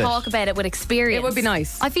review it. talk about it with experience? It would be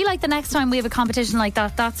nice. I feel like the next time we have a competition like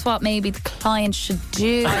that, that's what maybe the client should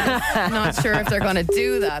do. Not sure if they're going to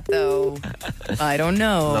do that though. I don't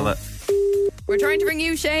know. Love it. We're trying to bring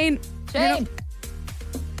you Shane.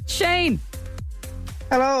 Shane.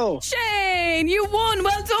 Hello. Shane, you won.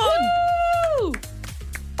 Well done. Woo!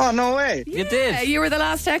 Oh, no way. You did. Yeah, you were the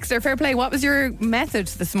last texter. Fair play. What was your method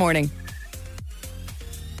this morning?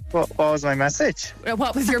 What was my message?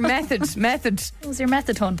 What was your method? What was your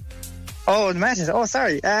method, hon? Oh, the message. Oh,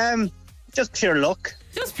 sorry. Just pure luck.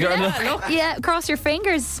 Just Pure luck. look. Yeah, cross your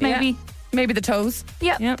fingers, maybe. Yeah. Maybe the toes.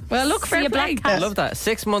 Yeah. Well, look, fair See a play. black cat. I love that.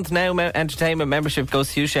 6-month Now Entertainment membership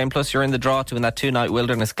goes to you, Shane. Plus, you're in the draw to win that 2-night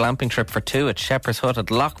wilderness glamping trip for 2 at Shepherd's Hut at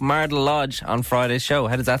Lochmardle Lodge on Friday's show.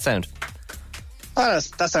 How does that sound? Oh,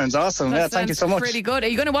 that sounds awesome. That Thank you so sounds much. Pretty good. Are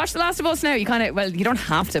you going to watch The Last of Us now? You kind of, well, you don't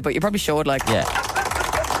have to, but you probably should. Like, Yeah.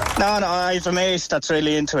 No, I have a mate that's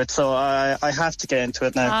really into it, so I have to get into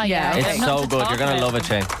it now. It's so good. You're going to love it,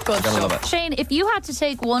 Shane. You're going to love it. Shane, if you had to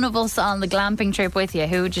take one of us on the glamping trip with you,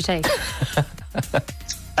 who would you take?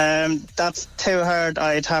 That's too hard.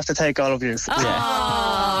 I'd have to take all of you.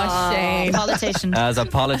 Oh, Shane. Politician. As a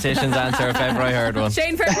politician's answer, if ever I heard one.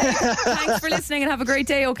 Shane, thanks for listening and have a great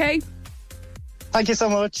day, okay? Thank you so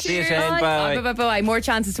much. See you, Shane. Bye. Bye. More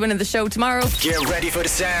chances to win in the show tomorrow. Get ready for the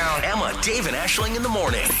sound. Emma, Dave and Aisling in the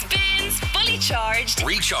morning. Spins Fully Charged.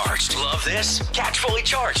 Recharged. Love this? Catch Fully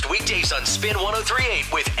Charged weekdays on Spin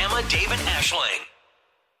 103.8 with Emma, Dave and Aisling.